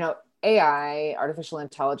to, AI, artificial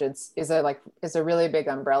intelligence, is a really big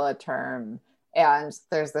umbrella term. And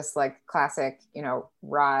there's this like classic,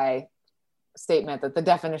 Rye statement that the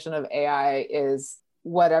definition of AI is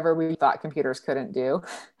whatever we thought computers couldn't do.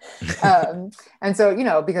 And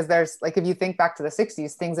so, because there's like, if you think back to the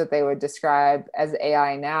 60s, things that they would describe as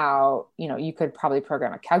AI now, you could probably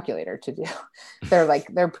program a calculator to do.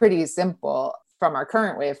 They're pretty simple from our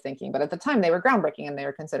current way of thinking, but at the time they were groundbreaking and they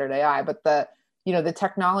were considered AI. But the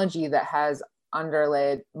technology that has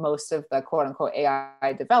underlaid most of the quote unquote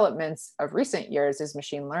AI developments of recent years is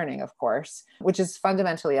machine learning, of course, which is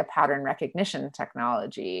fundamentally a pattern recognition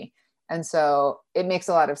technology. And so it makes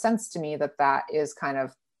a lot of sense to me that is kind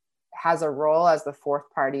of has a role as the fourth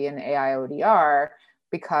party in AI ODR,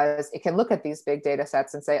 because it can look at these big data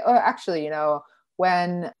sets and say, oh, actually,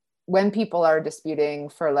 when people are disputing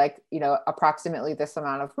for approximately this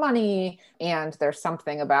amount of money, and there's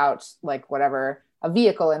something about whatever, a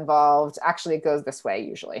vehicle involved, actually it goes this way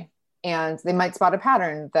usually. And they might spot a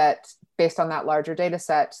pattern that based on that larger data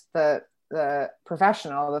set, the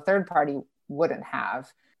professional, the third party wouldn't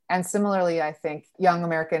have. And similarly, I think young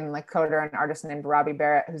American coder and artist named Robbie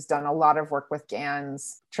Barrett, who's done a lot of work with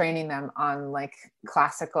GANs, training them on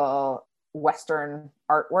classical Western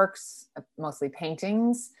artworks, mostly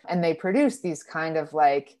paintings. And they produce these kind of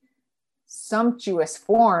sumptuous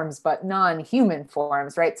forms, but non-human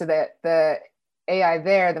forms, right? So that the AI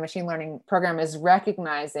there, the machine learning program, is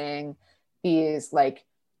recognizing these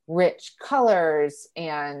rich colors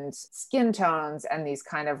and skin tones and these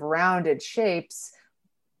kind of rounded shapes,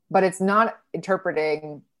 but it's not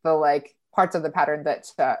interpreting the parts of the pattern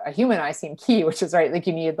that a human eye seem key, which is right,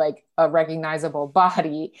 you need a recognizable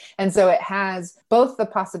body. And so it has both the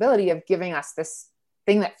possibility of giving us this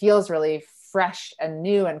thing that feels really fresh and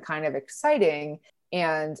new and kind of exciting,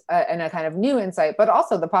 and a kind of new insight, but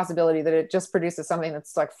also the possibility that it just produces something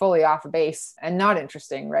that's fully off base and not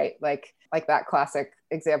interesting, right? Like that classic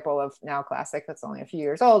example of, now classic, that's only a few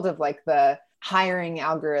years old, of the hiring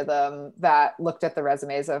algorithm that looked at the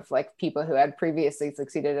resumes of people who had previously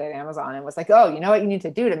succeeded at Amazon and was oh, you know what you need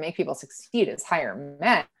to do to make people succeed is hire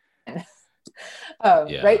men.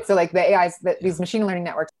 Right? So the AIs, these machine learning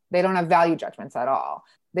networks, they don't have value judgments at all.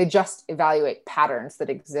 They just evaluate patterns that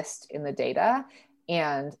exist in the data.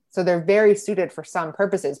 And so they're very suited for some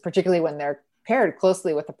purposes, particularly when they're paired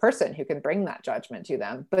closely with a person who can bring that judgment to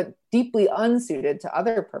them, but deeply unsuited to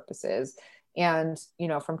other purposes. And,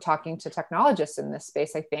 from talking to technologists in this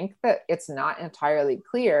space, I think that it's not entirely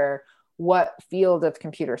clear what field of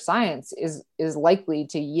computer science is likely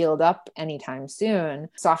to yield up anytime soon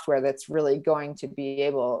software that's really going to be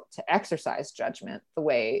able to exercise judgment the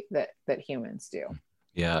way that humans do.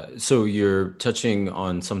 Yeah. So you're touching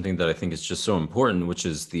on something that I think is just so important, which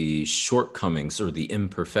is the shortcomings or the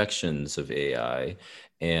imperfections of AI.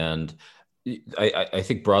 And I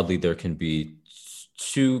think broadly there can be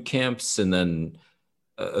two camps, and then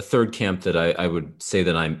a third camp that I would say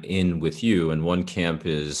that I'm in with you. And one camp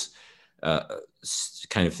is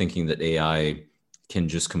kind of thinking that AI can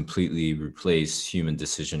just completely replace human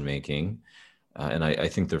decision making. And I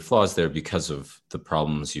think there are flaws there because of the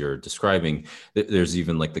problems you're describing. There's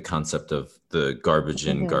even the concept of the garbage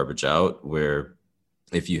in, garbage out, where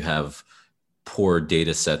if you have poor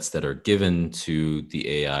data sets that are given to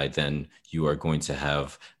the AI, then you are going to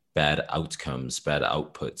have bad outcomes, bad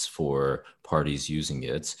outputs for parties using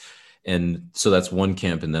it. And so that's one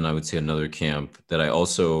camp. And then I would say another camp that I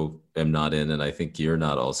also am not in, and I think you're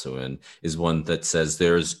not also in, is one that says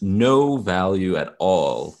there's no value at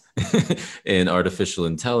all in artificial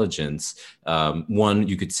intelligence. One,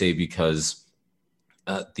 you could say because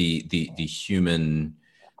the human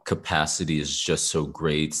capacity is just so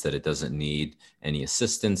great that it doesn't need any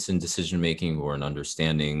assistance in decision making or in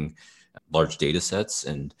understanding large data sets.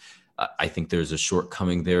 And I think there's a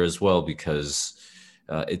shortcoming there as well, because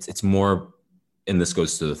it's more and this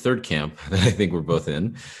goes to the third camp that I think we're both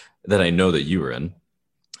in, that I know that you were in,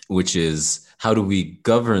 which is how do we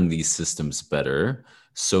govern these systems better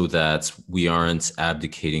so that we aren't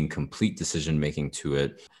abdicating complete decision making to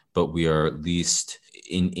it, but we are at least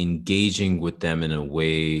engaging with them in a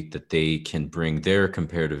way that they can bring their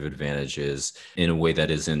comparative advantages in a way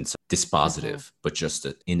that isn't dispositive, but just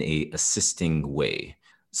in a assisting way.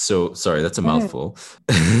 So sorry, that's a mouthful.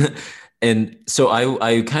 And so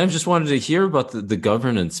I kind of just wanted to hear about the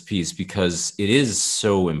governance piece, because it is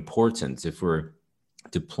so important if we're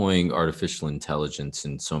deploying artificial intelligence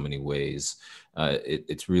in so many ways.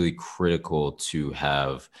 It's really critical to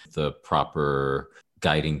have the proper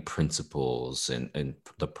guiding principles and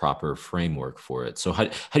the proper framework for it. So how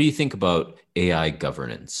do you think about AI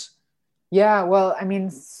governance? Yeah, well, I mean,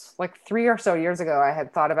 like 3 or so years ago, I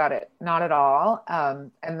had thought about it not at all.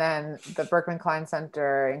 And then the Berkman Klein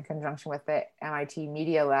Center, in conjunction with the MIT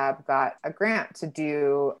Media Lab, got a grant to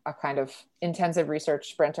do a kind of intensive research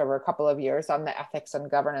sprint over a couple of years on the ethics and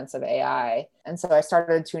governance of AI. And so I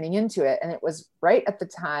started tuning into it. And it was right at the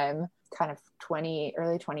time, kind of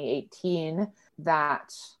early 2018,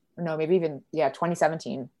 that no, maybe even,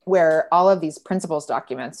 2017, where all of these principles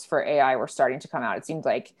documents for AI were starting to come out. It seemed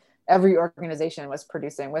like every organization was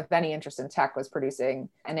producing, with any interest in tech, was producing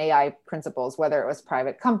an AI principles, whether it was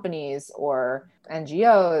private companies or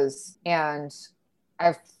NGOs. And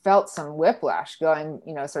I've felt some whiplash going,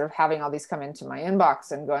 sort of having all these come into my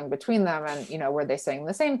inbox and going between them. And, were they saying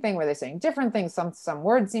the same thing? Were they saying different things? Some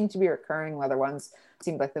words seemed to be recurring. Other ones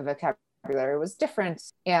seemed like the vocabulary was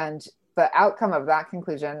different. And the outcome of that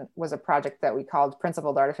conclusion was a project that we called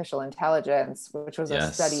Principled Artificial Intelligence, which was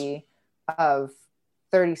a study of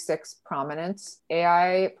 36 prominent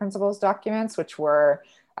AI principles documents, which were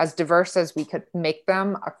as diverse as we could make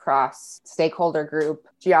them across stakeholder group,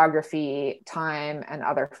 geography, time, and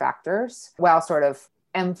other factors, while sort of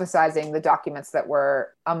emphasizing the documents that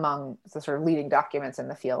were among the sort of leading documents in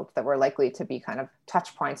the field that were likely to be kind of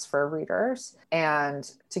touch points for readers.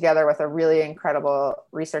 And together with a really incredible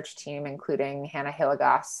research team, including Hannah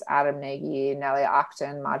Hillegas, Adam Nagy, Nelia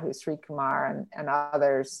Akhton, Madhu Srikumar, and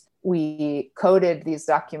others, we coded these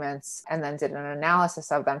documents and then did an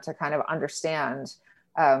analysis of them to kind of understand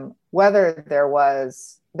whether there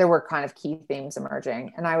were kind of key themes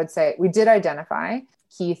emerging. And I would say we did identify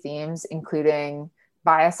key themes, including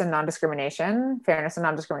bias and non-discrimination, fairness and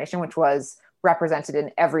non-discrimination, which was represented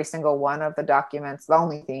in every single one of the documents, the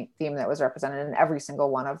only theme that was represented in every single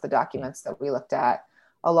one of the documents that we looked at,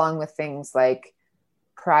 along with things like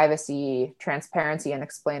privacy, transparency and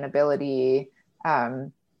explainability,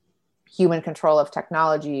 human control of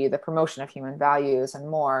technology, the promotion of human values, and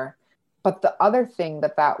more. But the other thing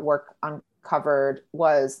that work uncovered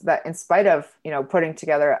was that, in spite of, putting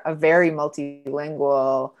together a very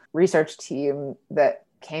multilingual research team that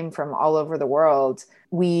came from all over the world,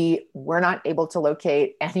 we were not able to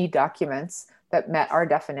locate any documents that met our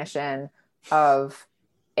definition of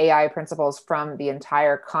AI principles from the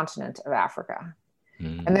entire continent of Africa.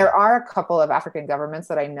 And there are a couple of African governments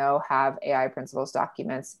that I know have AI principles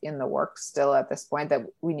documents in the works still at this point, that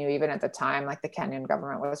we knew even at the time, like the Kenyan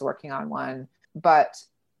government was working on one. But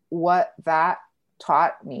what that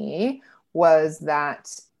taught me was that,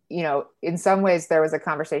 in some ways there was a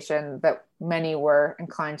conversation that many were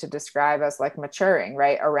inclined to describe as like maturing,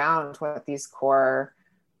 right, around what these core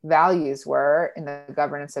values were in the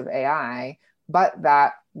governance of AI. But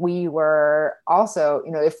that we were also,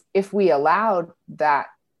 if we allowed that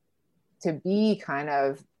to be kind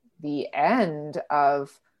of the end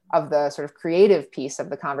of the sort of creative piece of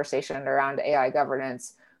the conversation around AI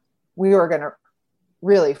governance, we were going to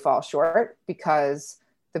really fall short, because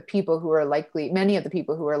many of the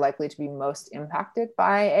people who are likely to be most impacted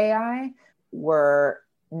by AI were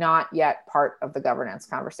not yet part of the governance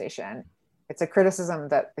conversation. It's a criticism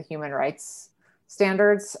that the human rights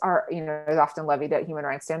standards are, is often levied at human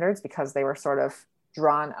rights standards, because they were sort of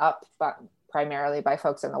drawn up, but primarily by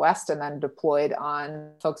folks in the West and then deployed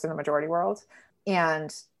on folks in the majority world.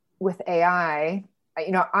 And with AI,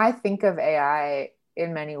 I think of AI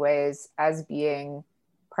in many ways as being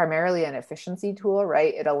primarily an efficiency tool,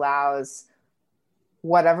 right? It allows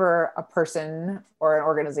whatever a person or an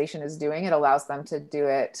organization is doing, it allows them to do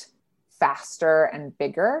it faster and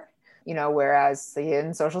bigger. Whereas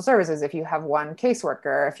in social services, if you have one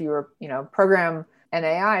caseworker, if you program an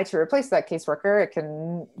AI to replace that caseworker, it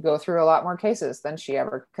can go through a lot more cases than she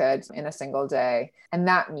ever could in a single day. And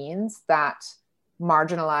that means that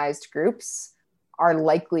marginalized groups are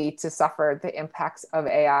likely to suffer the impacts of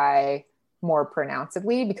AI more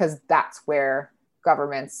pronouncedly, because that's where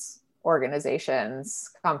governments, organizations,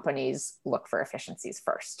 companies look for efficiencies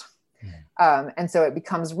first. And so it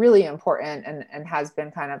becomes really important and has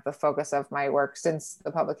been kind of the focus of my work since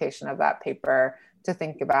the publication of that paper, to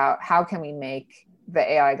think about how can we make the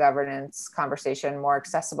AI governance conversation more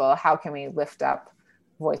accessible? How can we lift up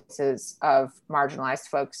voices of marginalized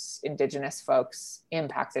folks, Indigenous folks,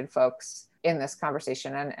 impacted folks in this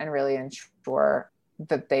conversation, and really ensure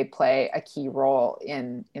that they play a key role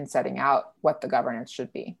in setting out what the governance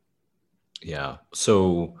should be? Yeah.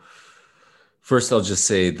 So first, I'll just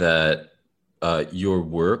say that your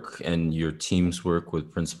work and your team's work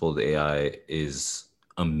with Principled AI is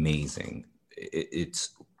amazing. It's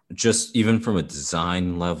just, even from a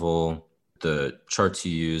design level, the charts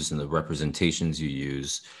you use and the representations you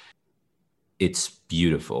use, it's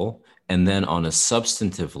beautiful. And then on a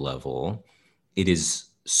substantive level, it is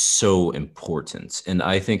so important. And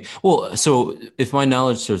I think, well, so if my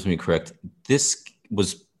knowledge serves me correct, this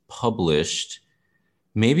was published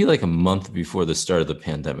maybe like a month before the start of the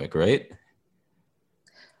pandemic, right?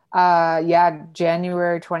 Yeah,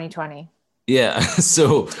 January 2020. Yeah.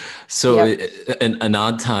 So Yep. an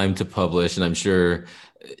odd time to publish, and I'm sure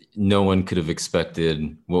no one could have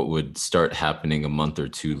expected what would start happening a month or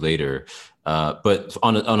two later. But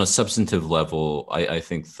on a substantive level, I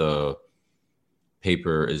think the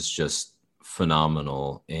paper is just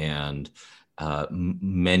phenomenal, and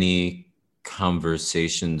many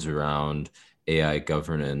conversations around AI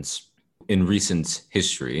governance in recent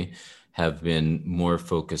history have been more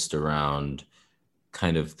focused around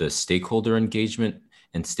kind of the stakeholder engagement.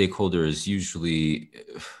 And stakeholder is usually,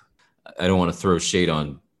 I don't want to throw shade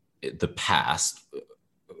on the past,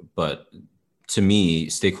 but to me,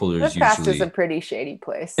 stakeholders The past is a usually. pretty shady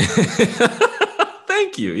place.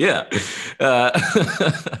 Thank you. Yeah. Uh,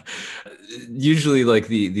 Usually, like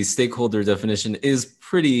the stakeholder definition is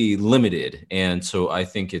pretty limited. And so I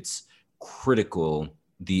think it's critical,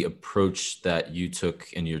 the approach that you took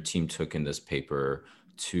and your team took in this paper,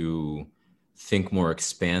 to think more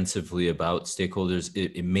expansively about stakeholders.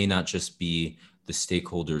 It may not just be the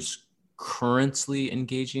stakeholders currently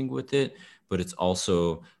engaging with it, but it's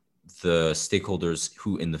also the stakeholders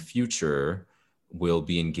who in the future will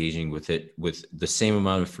be engaging with it with the same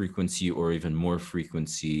amount of frequency or even more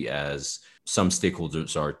frequency as some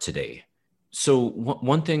stakeholders are today. So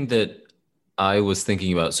one thing that I was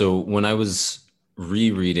thinking about, so when I was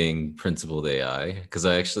rereading Principled AI, because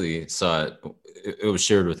I actually saw it was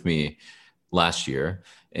shared with me last year.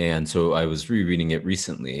 And so I was rereading it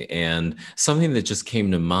recently. And something that just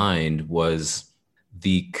came to mind was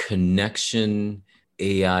the connection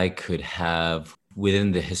AI could have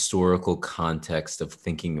within the historical context of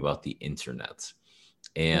thinking about the internet.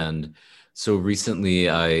 And so recently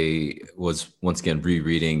I was once again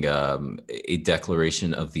rereading a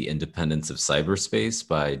Declaration of the Independence of Cyberspace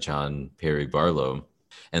by John Perry Barlow.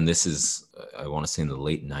 And this is, I want to say, in the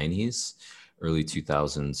late 90s, early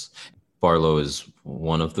 2000s. Barlow is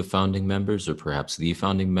one of the founding members, or perhaps the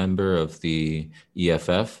founding member of the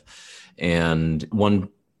EFF. And one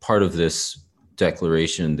part of this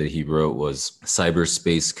declaration that he wrote was,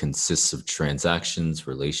 cyberspace consists of transactions,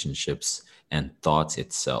 relationships, and thought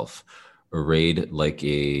itself, arrayed like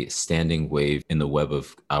a standing wave in the web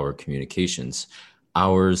of our communications.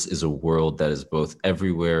 Ours is a world that is both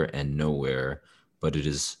everywhere and nowhere, but it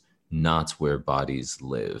is not where bodies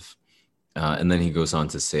live. And then he goes on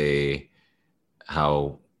to say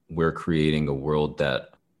how we're creating a world that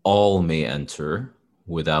all may enter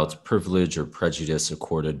without privilege or prejudice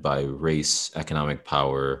accorded by race, economic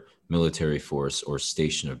power, military force, or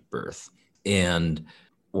station of birth. And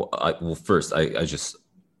first, I just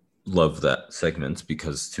love that segment,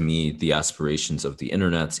 because to me, the aspirations of the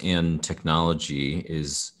internet and technology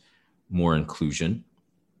is more inclusion.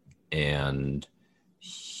 And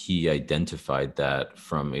he identified that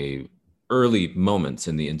from a early moments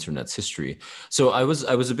in the internet's history. So I was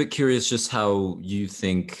a bit curious just how you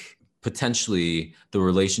think potentially the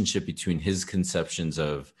relationship between his conceptions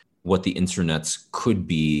of what the internets could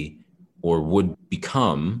be or would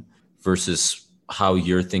become versus how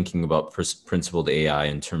you're thinking about principled AI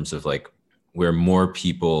in terms of like where more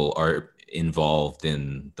people are involved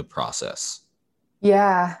in the process.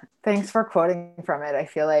 Yeah, thanks for quoting from it. I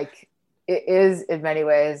feel like it is in many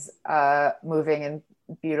ways a moving and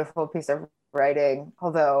beautiful piece of writing.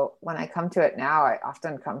 Although when I come to it now, I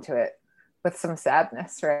often come to it with some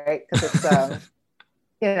sadness, right? Because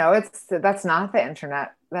it's that's not the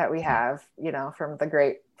internet that we have, from the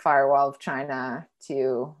Great Firewall of China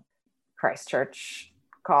to Christchurch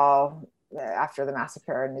call after the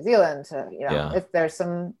massacre in New Zealand. There's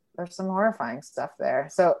some horrifying stuff there.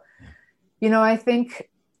 So, I think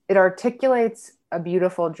it articulates a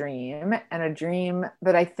beautiful dream, and a dream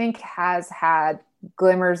that I think has had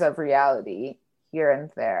glimmers of reality here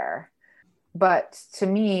and there. But to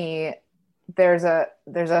me, there's a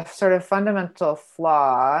sort of fundamental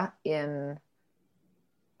flaw in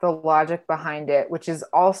the logic behind it, which is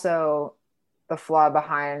also the flaw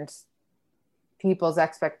behind people's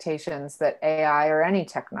expectations that AI or any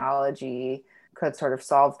technology could sort of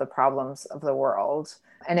solve the problems of the world.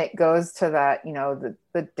 And it goes to that,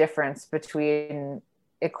 the difference between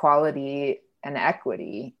equality and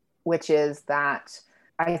equity, which is that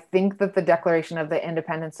I think that the declaration of the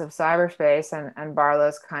independence of cyberspace and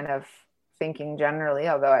Barlow's kind of thinking generally,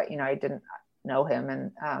 although I didn't know him,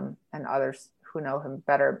 and others who know him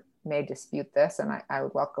better may dispute this, and I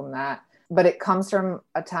would welcome that. But it comes from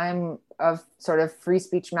a time of sort of free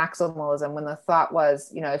speech maximalism, when the thought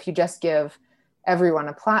was, if you just give everyone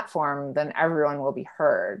a platform, then everyone will be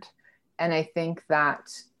heard. And I think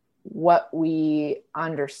that what we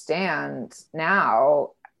understand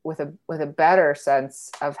now, with a better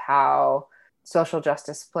sense of how social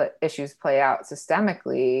justice issues play out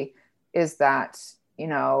systemically, is that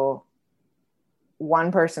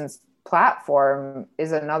one person's platform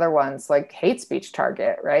is another one's like hate speech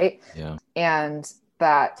target, right? Yeah. And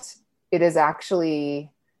that it is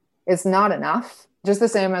actually, it's not enough. Just the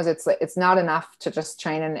same as it's not enough to just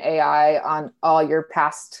train an AI on all your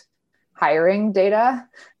past hiring data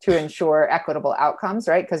to ensure equitable outcomes,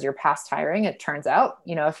 right? Because your past hiring, it turns out,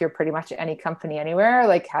 if you're pretty much any company anywhere,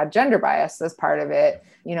 like had gender bias as part of it,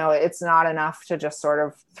 it's not enough to just sort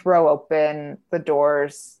of throw open the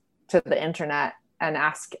doors to the internet and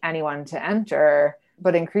ask anyone to enter.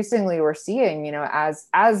 But increasingly we're seeing, as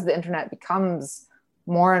the internet becomes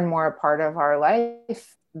more and more a part of our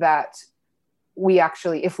life, that we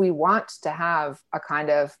actually, if we want to have a kind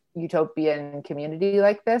of utopian community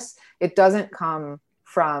like this, it doesn't come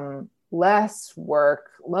from less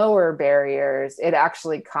work, lower barriers. It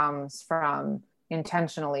actually comes from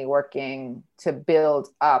intentionally working to build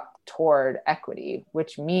up toward equity,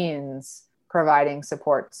 which means providing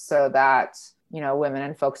support so that, women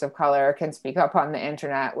and folks of color can speak up on the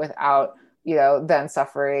internet without then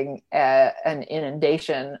suffering an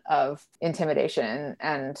inundation of intimidation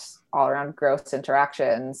and all around gross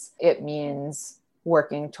interactions. It means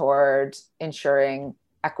working toward ensuring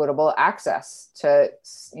equitable access to,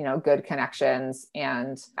 good connections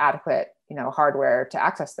and adequate, hardware to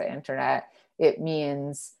access the internet. It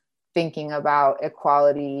means thinking about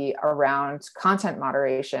equality around content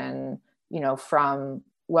moderation, from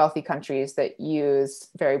wealthy countries that use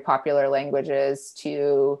very popular languages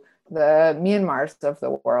to the Myanmars of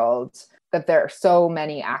the world, that there are so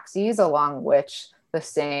many axes along which the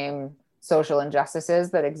same social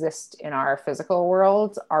injustices that exist in our physical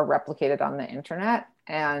world are replicated on the internet,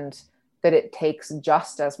 and that it takes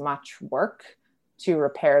just as much work to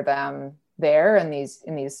repair them there in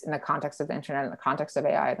the context of the internet, in the context of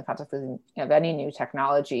AI, in the context of any new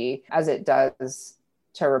technology, as it does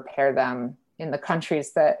to repair them in the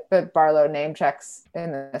countries that Barlow name checks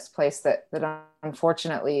in this place that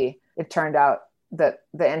unfortunately it turned out that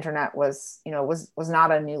the internet was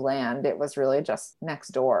not a new land. It was really just next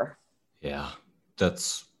door. Yeah,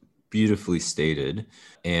 that's beautifully stated.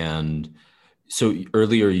 And so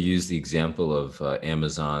earlier you used the example of how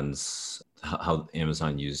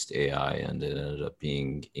Amazon used AI, and it ended up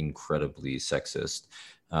being incredibly sexist.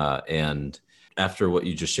 And after what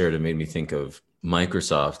you just shared, it made me think of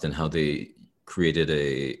Microsoft and how they created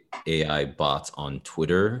a AI bot on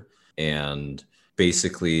Twitter, and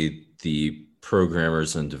basically the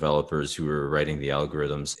programmers and developers who were writing the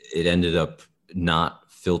algorithms, it ended up not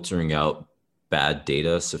filtering out bad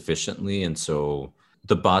data sufficiently. And so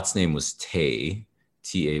the bot's name was Tay,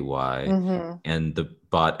 Tay, and the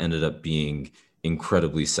bot ended up being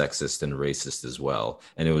incredibly sexist and racist as well.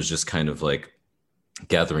 And it was just kind of like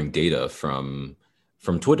gathering data from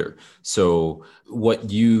Twitter. So what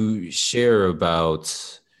you share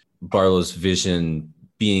about Barlow's vision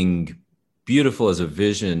being beautiful as a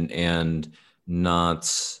vision and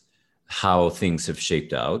not how things have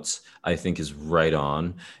shaped out, I think is right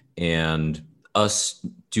on. And us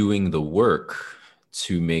doing the work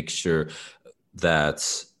to make sure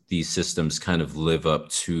that these systems kind of live up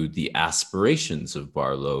to the aspirations of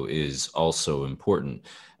Barlow is also important.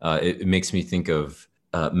 It makes me think of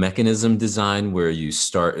mechanism design, where you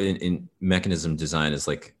start in mechanism design is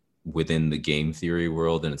like within the game theory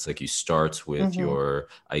world, and it's like you start with your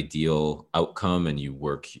ideal outcome and you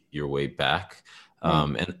work your way back.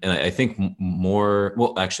 And I think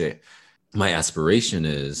actually my aspiration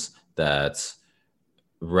is that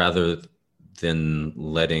rather than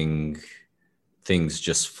letting things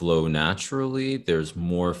just flow naturally, there's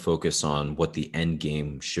more focus on what the end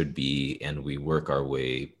game should be, and we work our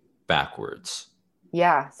way backwards.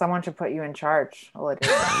 Yeah, someone should put you in charge,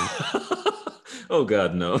 Oladipo. Oh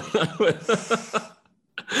God, no.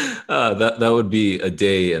 That would be a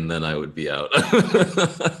day and then I would be out.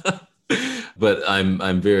 But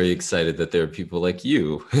I'm very excited that there are people like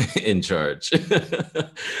you in charge.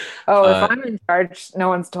 Oh, if uh, I'm in charge, no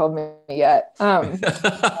one's told me yet.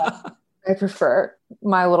 I prefer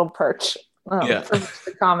my little perch yeah. for which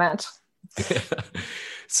to comment.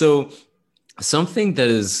 So something that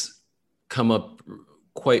has come up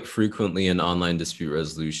quite frequently in online dispute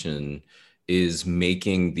resolution is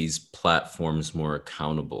making these platforms more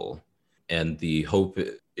accountable. And the hope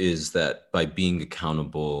is that by being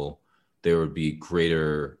accountable, there would be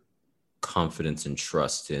greater confidence and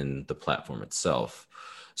trust in the platform itself.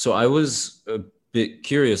 So I was a bit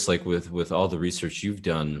curious, like with all the research you've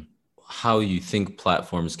done, how you think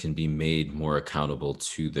platforms can be made more accountable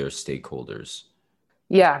to their stakeholders.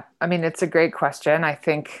 Yeah, I mean, it's a great question. I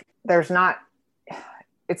think there's not,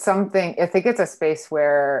 it's something, I think it's a space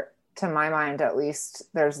where, to my mind at least,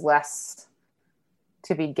 there's less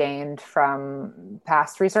to be gained from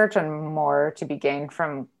past research and more to be gained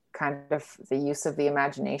from kind of the use of the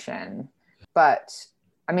imagination. But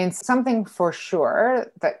I mean, something for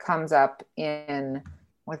sure that comes up in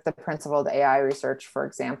with the principled AI research, for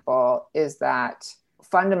example, is that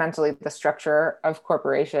fundamentally the structure of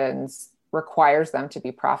corporations requires them to be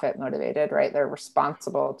profit motivated, right? They're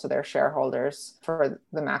responsible to their shareholders for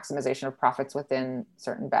the maximization of profits within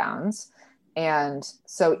certain bounds. And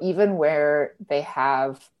so even where they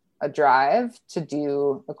have a drive to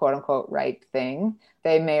do the quote unquote right thing,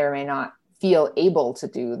 they may or may not feel able to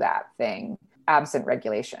do that thing absent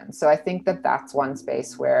regulation. So I think that that's one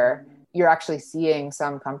space where you're actually seeing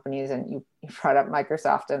some companies, and you brought up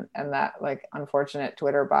Microsoft and that like unfortunate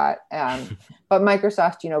Twitter bot. But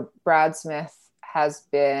Microsoft, Brad Smith has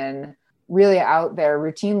been really out there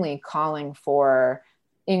routinely calling for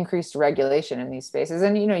increased regulation in these spaces.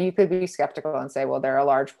 And, you could be skeptical and say, well, they're a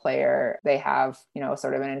large player. They have,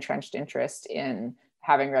 sort of an entrenched interest in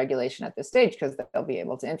having regulation at this stage because they'll be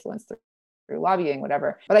able to influence through lobbying,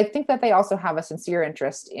 whatever. But I think that they also have a sincere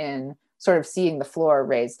interest in sort of seeing the floor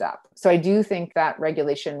raised up. So I do think that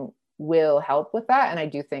regulation will help with that. And I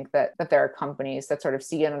do think that there are companies that sort of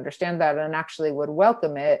see and understand that and actually would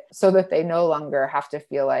welcome it so that they no longer have to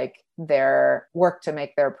feel like their work to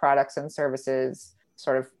make their products and services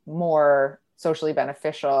sort of more socially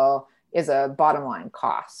beneficial is a bottom line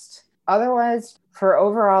cost. Otherwise, for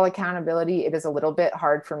overall accountability, it is a little bit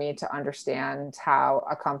hard for me to understand how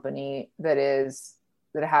a company that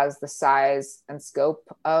has the size and scope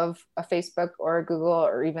of a Facebook or a Google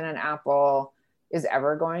or even an Apple is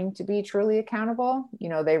ever going to be truly accountable.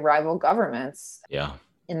 They rival governments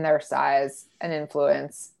in their size and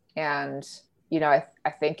influence. And, I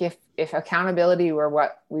think if accountability were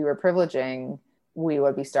what we were privileging, we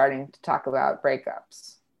would be starting to talk about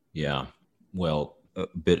breakups. Yeah. Well, a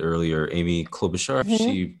bit earlier, Amy Klobuchar,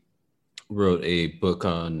 she wrote a book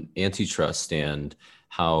on antitrust and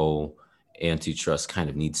how antitrust kind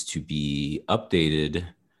of needs to be updated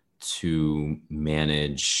to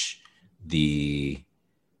manage the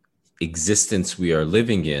existence we are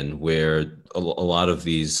living in, where a lot of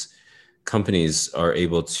these companies are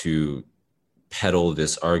able to peddle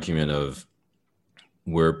this argument of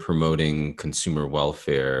we're promoting consumer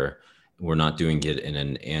welfare, we're not doing it in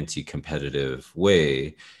an anti-competitive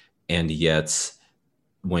way. And yet,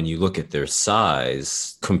 when you look at their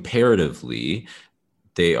size comparatively,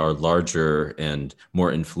 they are larger and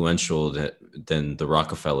more influential than the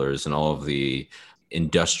Rockefellers and all of the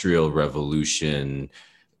industrial revolution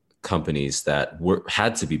companies that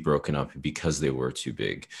had to be broken up because they were too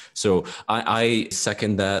big. So I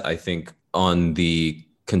second that. I think on the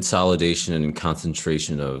consolidation and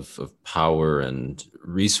concentration of power and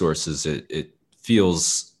resources, it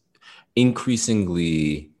feels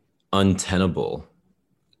increasingly untenable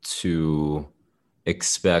to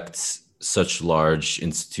expect such large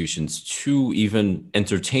institutions to even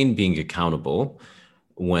entertain being accountable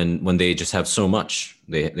when they just have so much.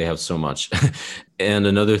 They have so much. And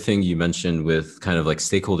another thing you mentioned with kind of like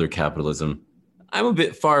stakeholder capitalism, I'm a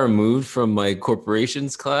bit far removed from my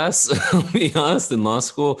corporations class, I'll be honest, in law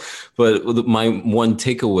school. But my one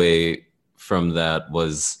takeaway from that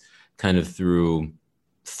was kind of through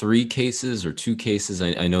three cases or two cases.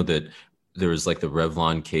 I know that there was like the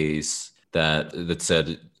Revlon case that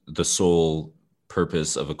said the sole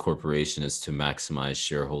purpose of a corporation is to maximize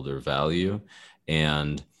shareholder value.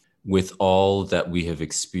 And with all that we have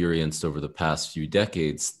experienced over the past few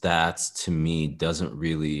decades, that to me doesn't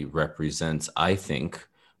really represent, I think,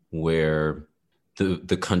 where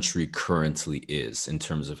the country currently is in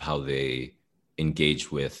terms of how they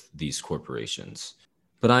engage with these corporations.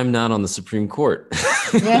 But I'm not on the Supreme Court.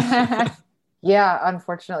 Yeah. Yeah,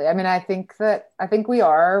 unfortunately. I mean, I think we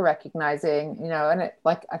are recognizing, you know, and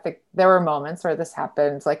I think there were moments where this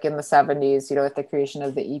happened, like in the 70s, you know, with the creation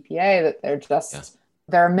of the EPA, that Yeah.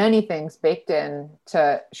 there are many things baked in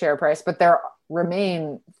to share price, but there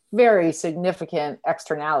remain very significant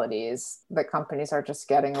externalities that companies are just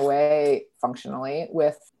getting away functionally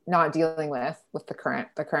with not dealing with the current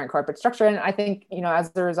corporate structure. And I think, you know,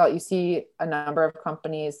 as a result, you see a number of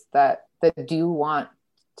companies that do want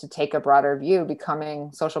to take a broader view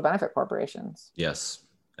becoming social benefit corporations. Yes,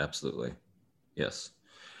 absolutely. Yes.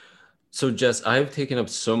 So, Jess, I've taken up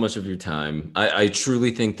so much of your time. I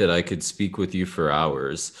truly think that I could speak with you for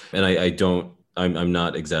hours, and I don't. I'm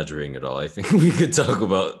not exaggerating at all. I think we could talk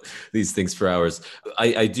about these things for hours.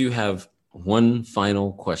 I do have one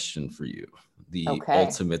final question for you, the Okay.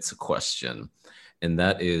 ultimate question, and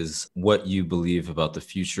that is what you believe about the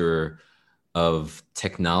future of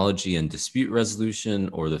technology and dispute resolution,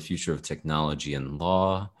 or the future of technology and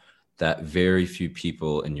law that very few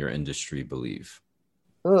people in your industry believe.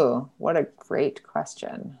 Ooh, what a great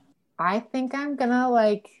question. I think I'm gonna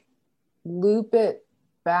like loop it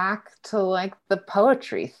back to like the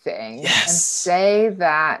poetry thing and Yes. say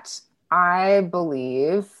that I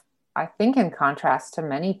believe, I think in contrast to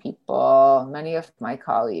many people, many of my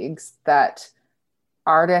colleagues, that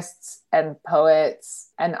artists and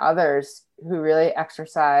poets and others who really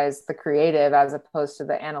exercise the creative as opposed to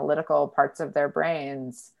the analytical parts of their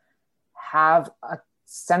brains have a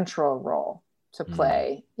central role to Hmm.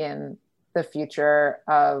 play in the future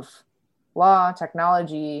of law,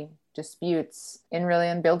 technology, disputes, in really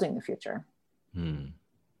in building the future. Hmm.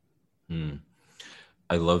 Hmm.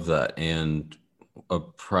 I love that. And a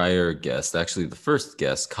prior guest, actually the first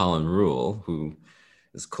guest, Colin Rule, who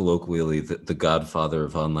is colloquially the godfather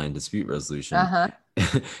of online dispute resolution, Uh-huh.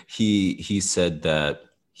 he said that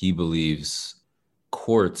he believes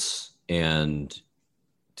courts and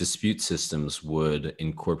dispute systems would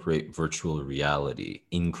incorporate virtual reality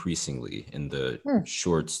increasingly in the Hmm.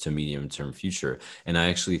 short to medium term future. And I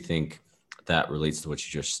actually think that relates to what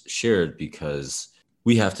you just shared, because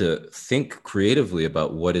we have to think creatively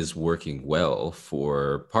about what is working well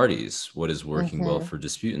for parties, what is working well Mm-hmm. for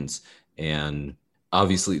disputants. And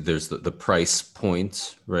obviously there's the price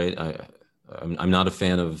point, right? I'm not a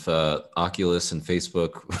fan of Oculus and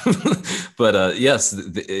Facebook, but yes,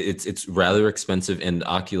 it's rather expensive, and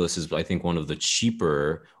Oculus is, I think, one of the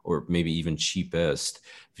cheaper, or maybe even cheapest,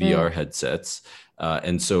 VR Mm. headsets.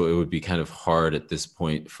 And so it would be kind of hard at this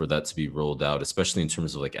point for that to be rolled out, especially in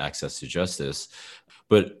terms of like access to justice.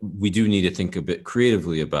 But we do need to think a bit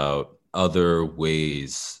creatively about other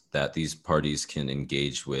ways that these parties can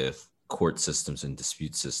engage with court systems and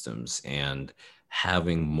dispute systems, and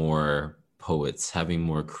having more poets, having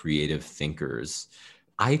more creative thinkers,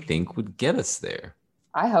 I think would get us there.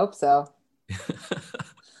 I hope so.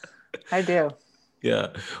 I do. Yeah.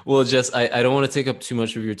 Well, Jess, I don't want to take up too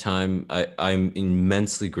much of your time. I'm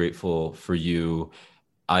immensely grateful for you.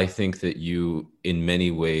 I think that you, in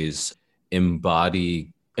many ways,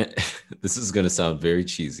 embody, this is going to sound very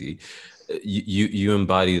cheesy. You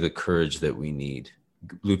embody the courage that we need.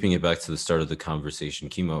 Looping it back to the start of the conversation,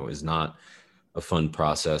 chemo is not a fun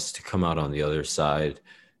process. To come out on the other side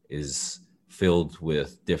is filled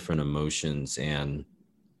with different emotions. And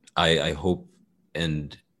I hope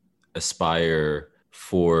and aspire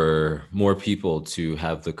for more people to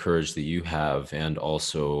have the courage that you have. And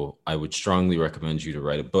also, I would strongly recommend you to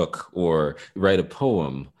write a book or write a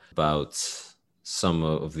poem about some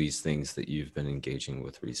of these things that you've been engaging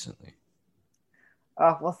with recently.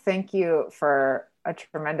 Oh, well, thank you for a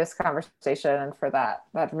tremendous conversation and for that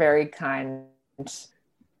very kind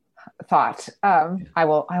thought. Yeah. I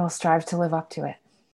will strive to live up to it.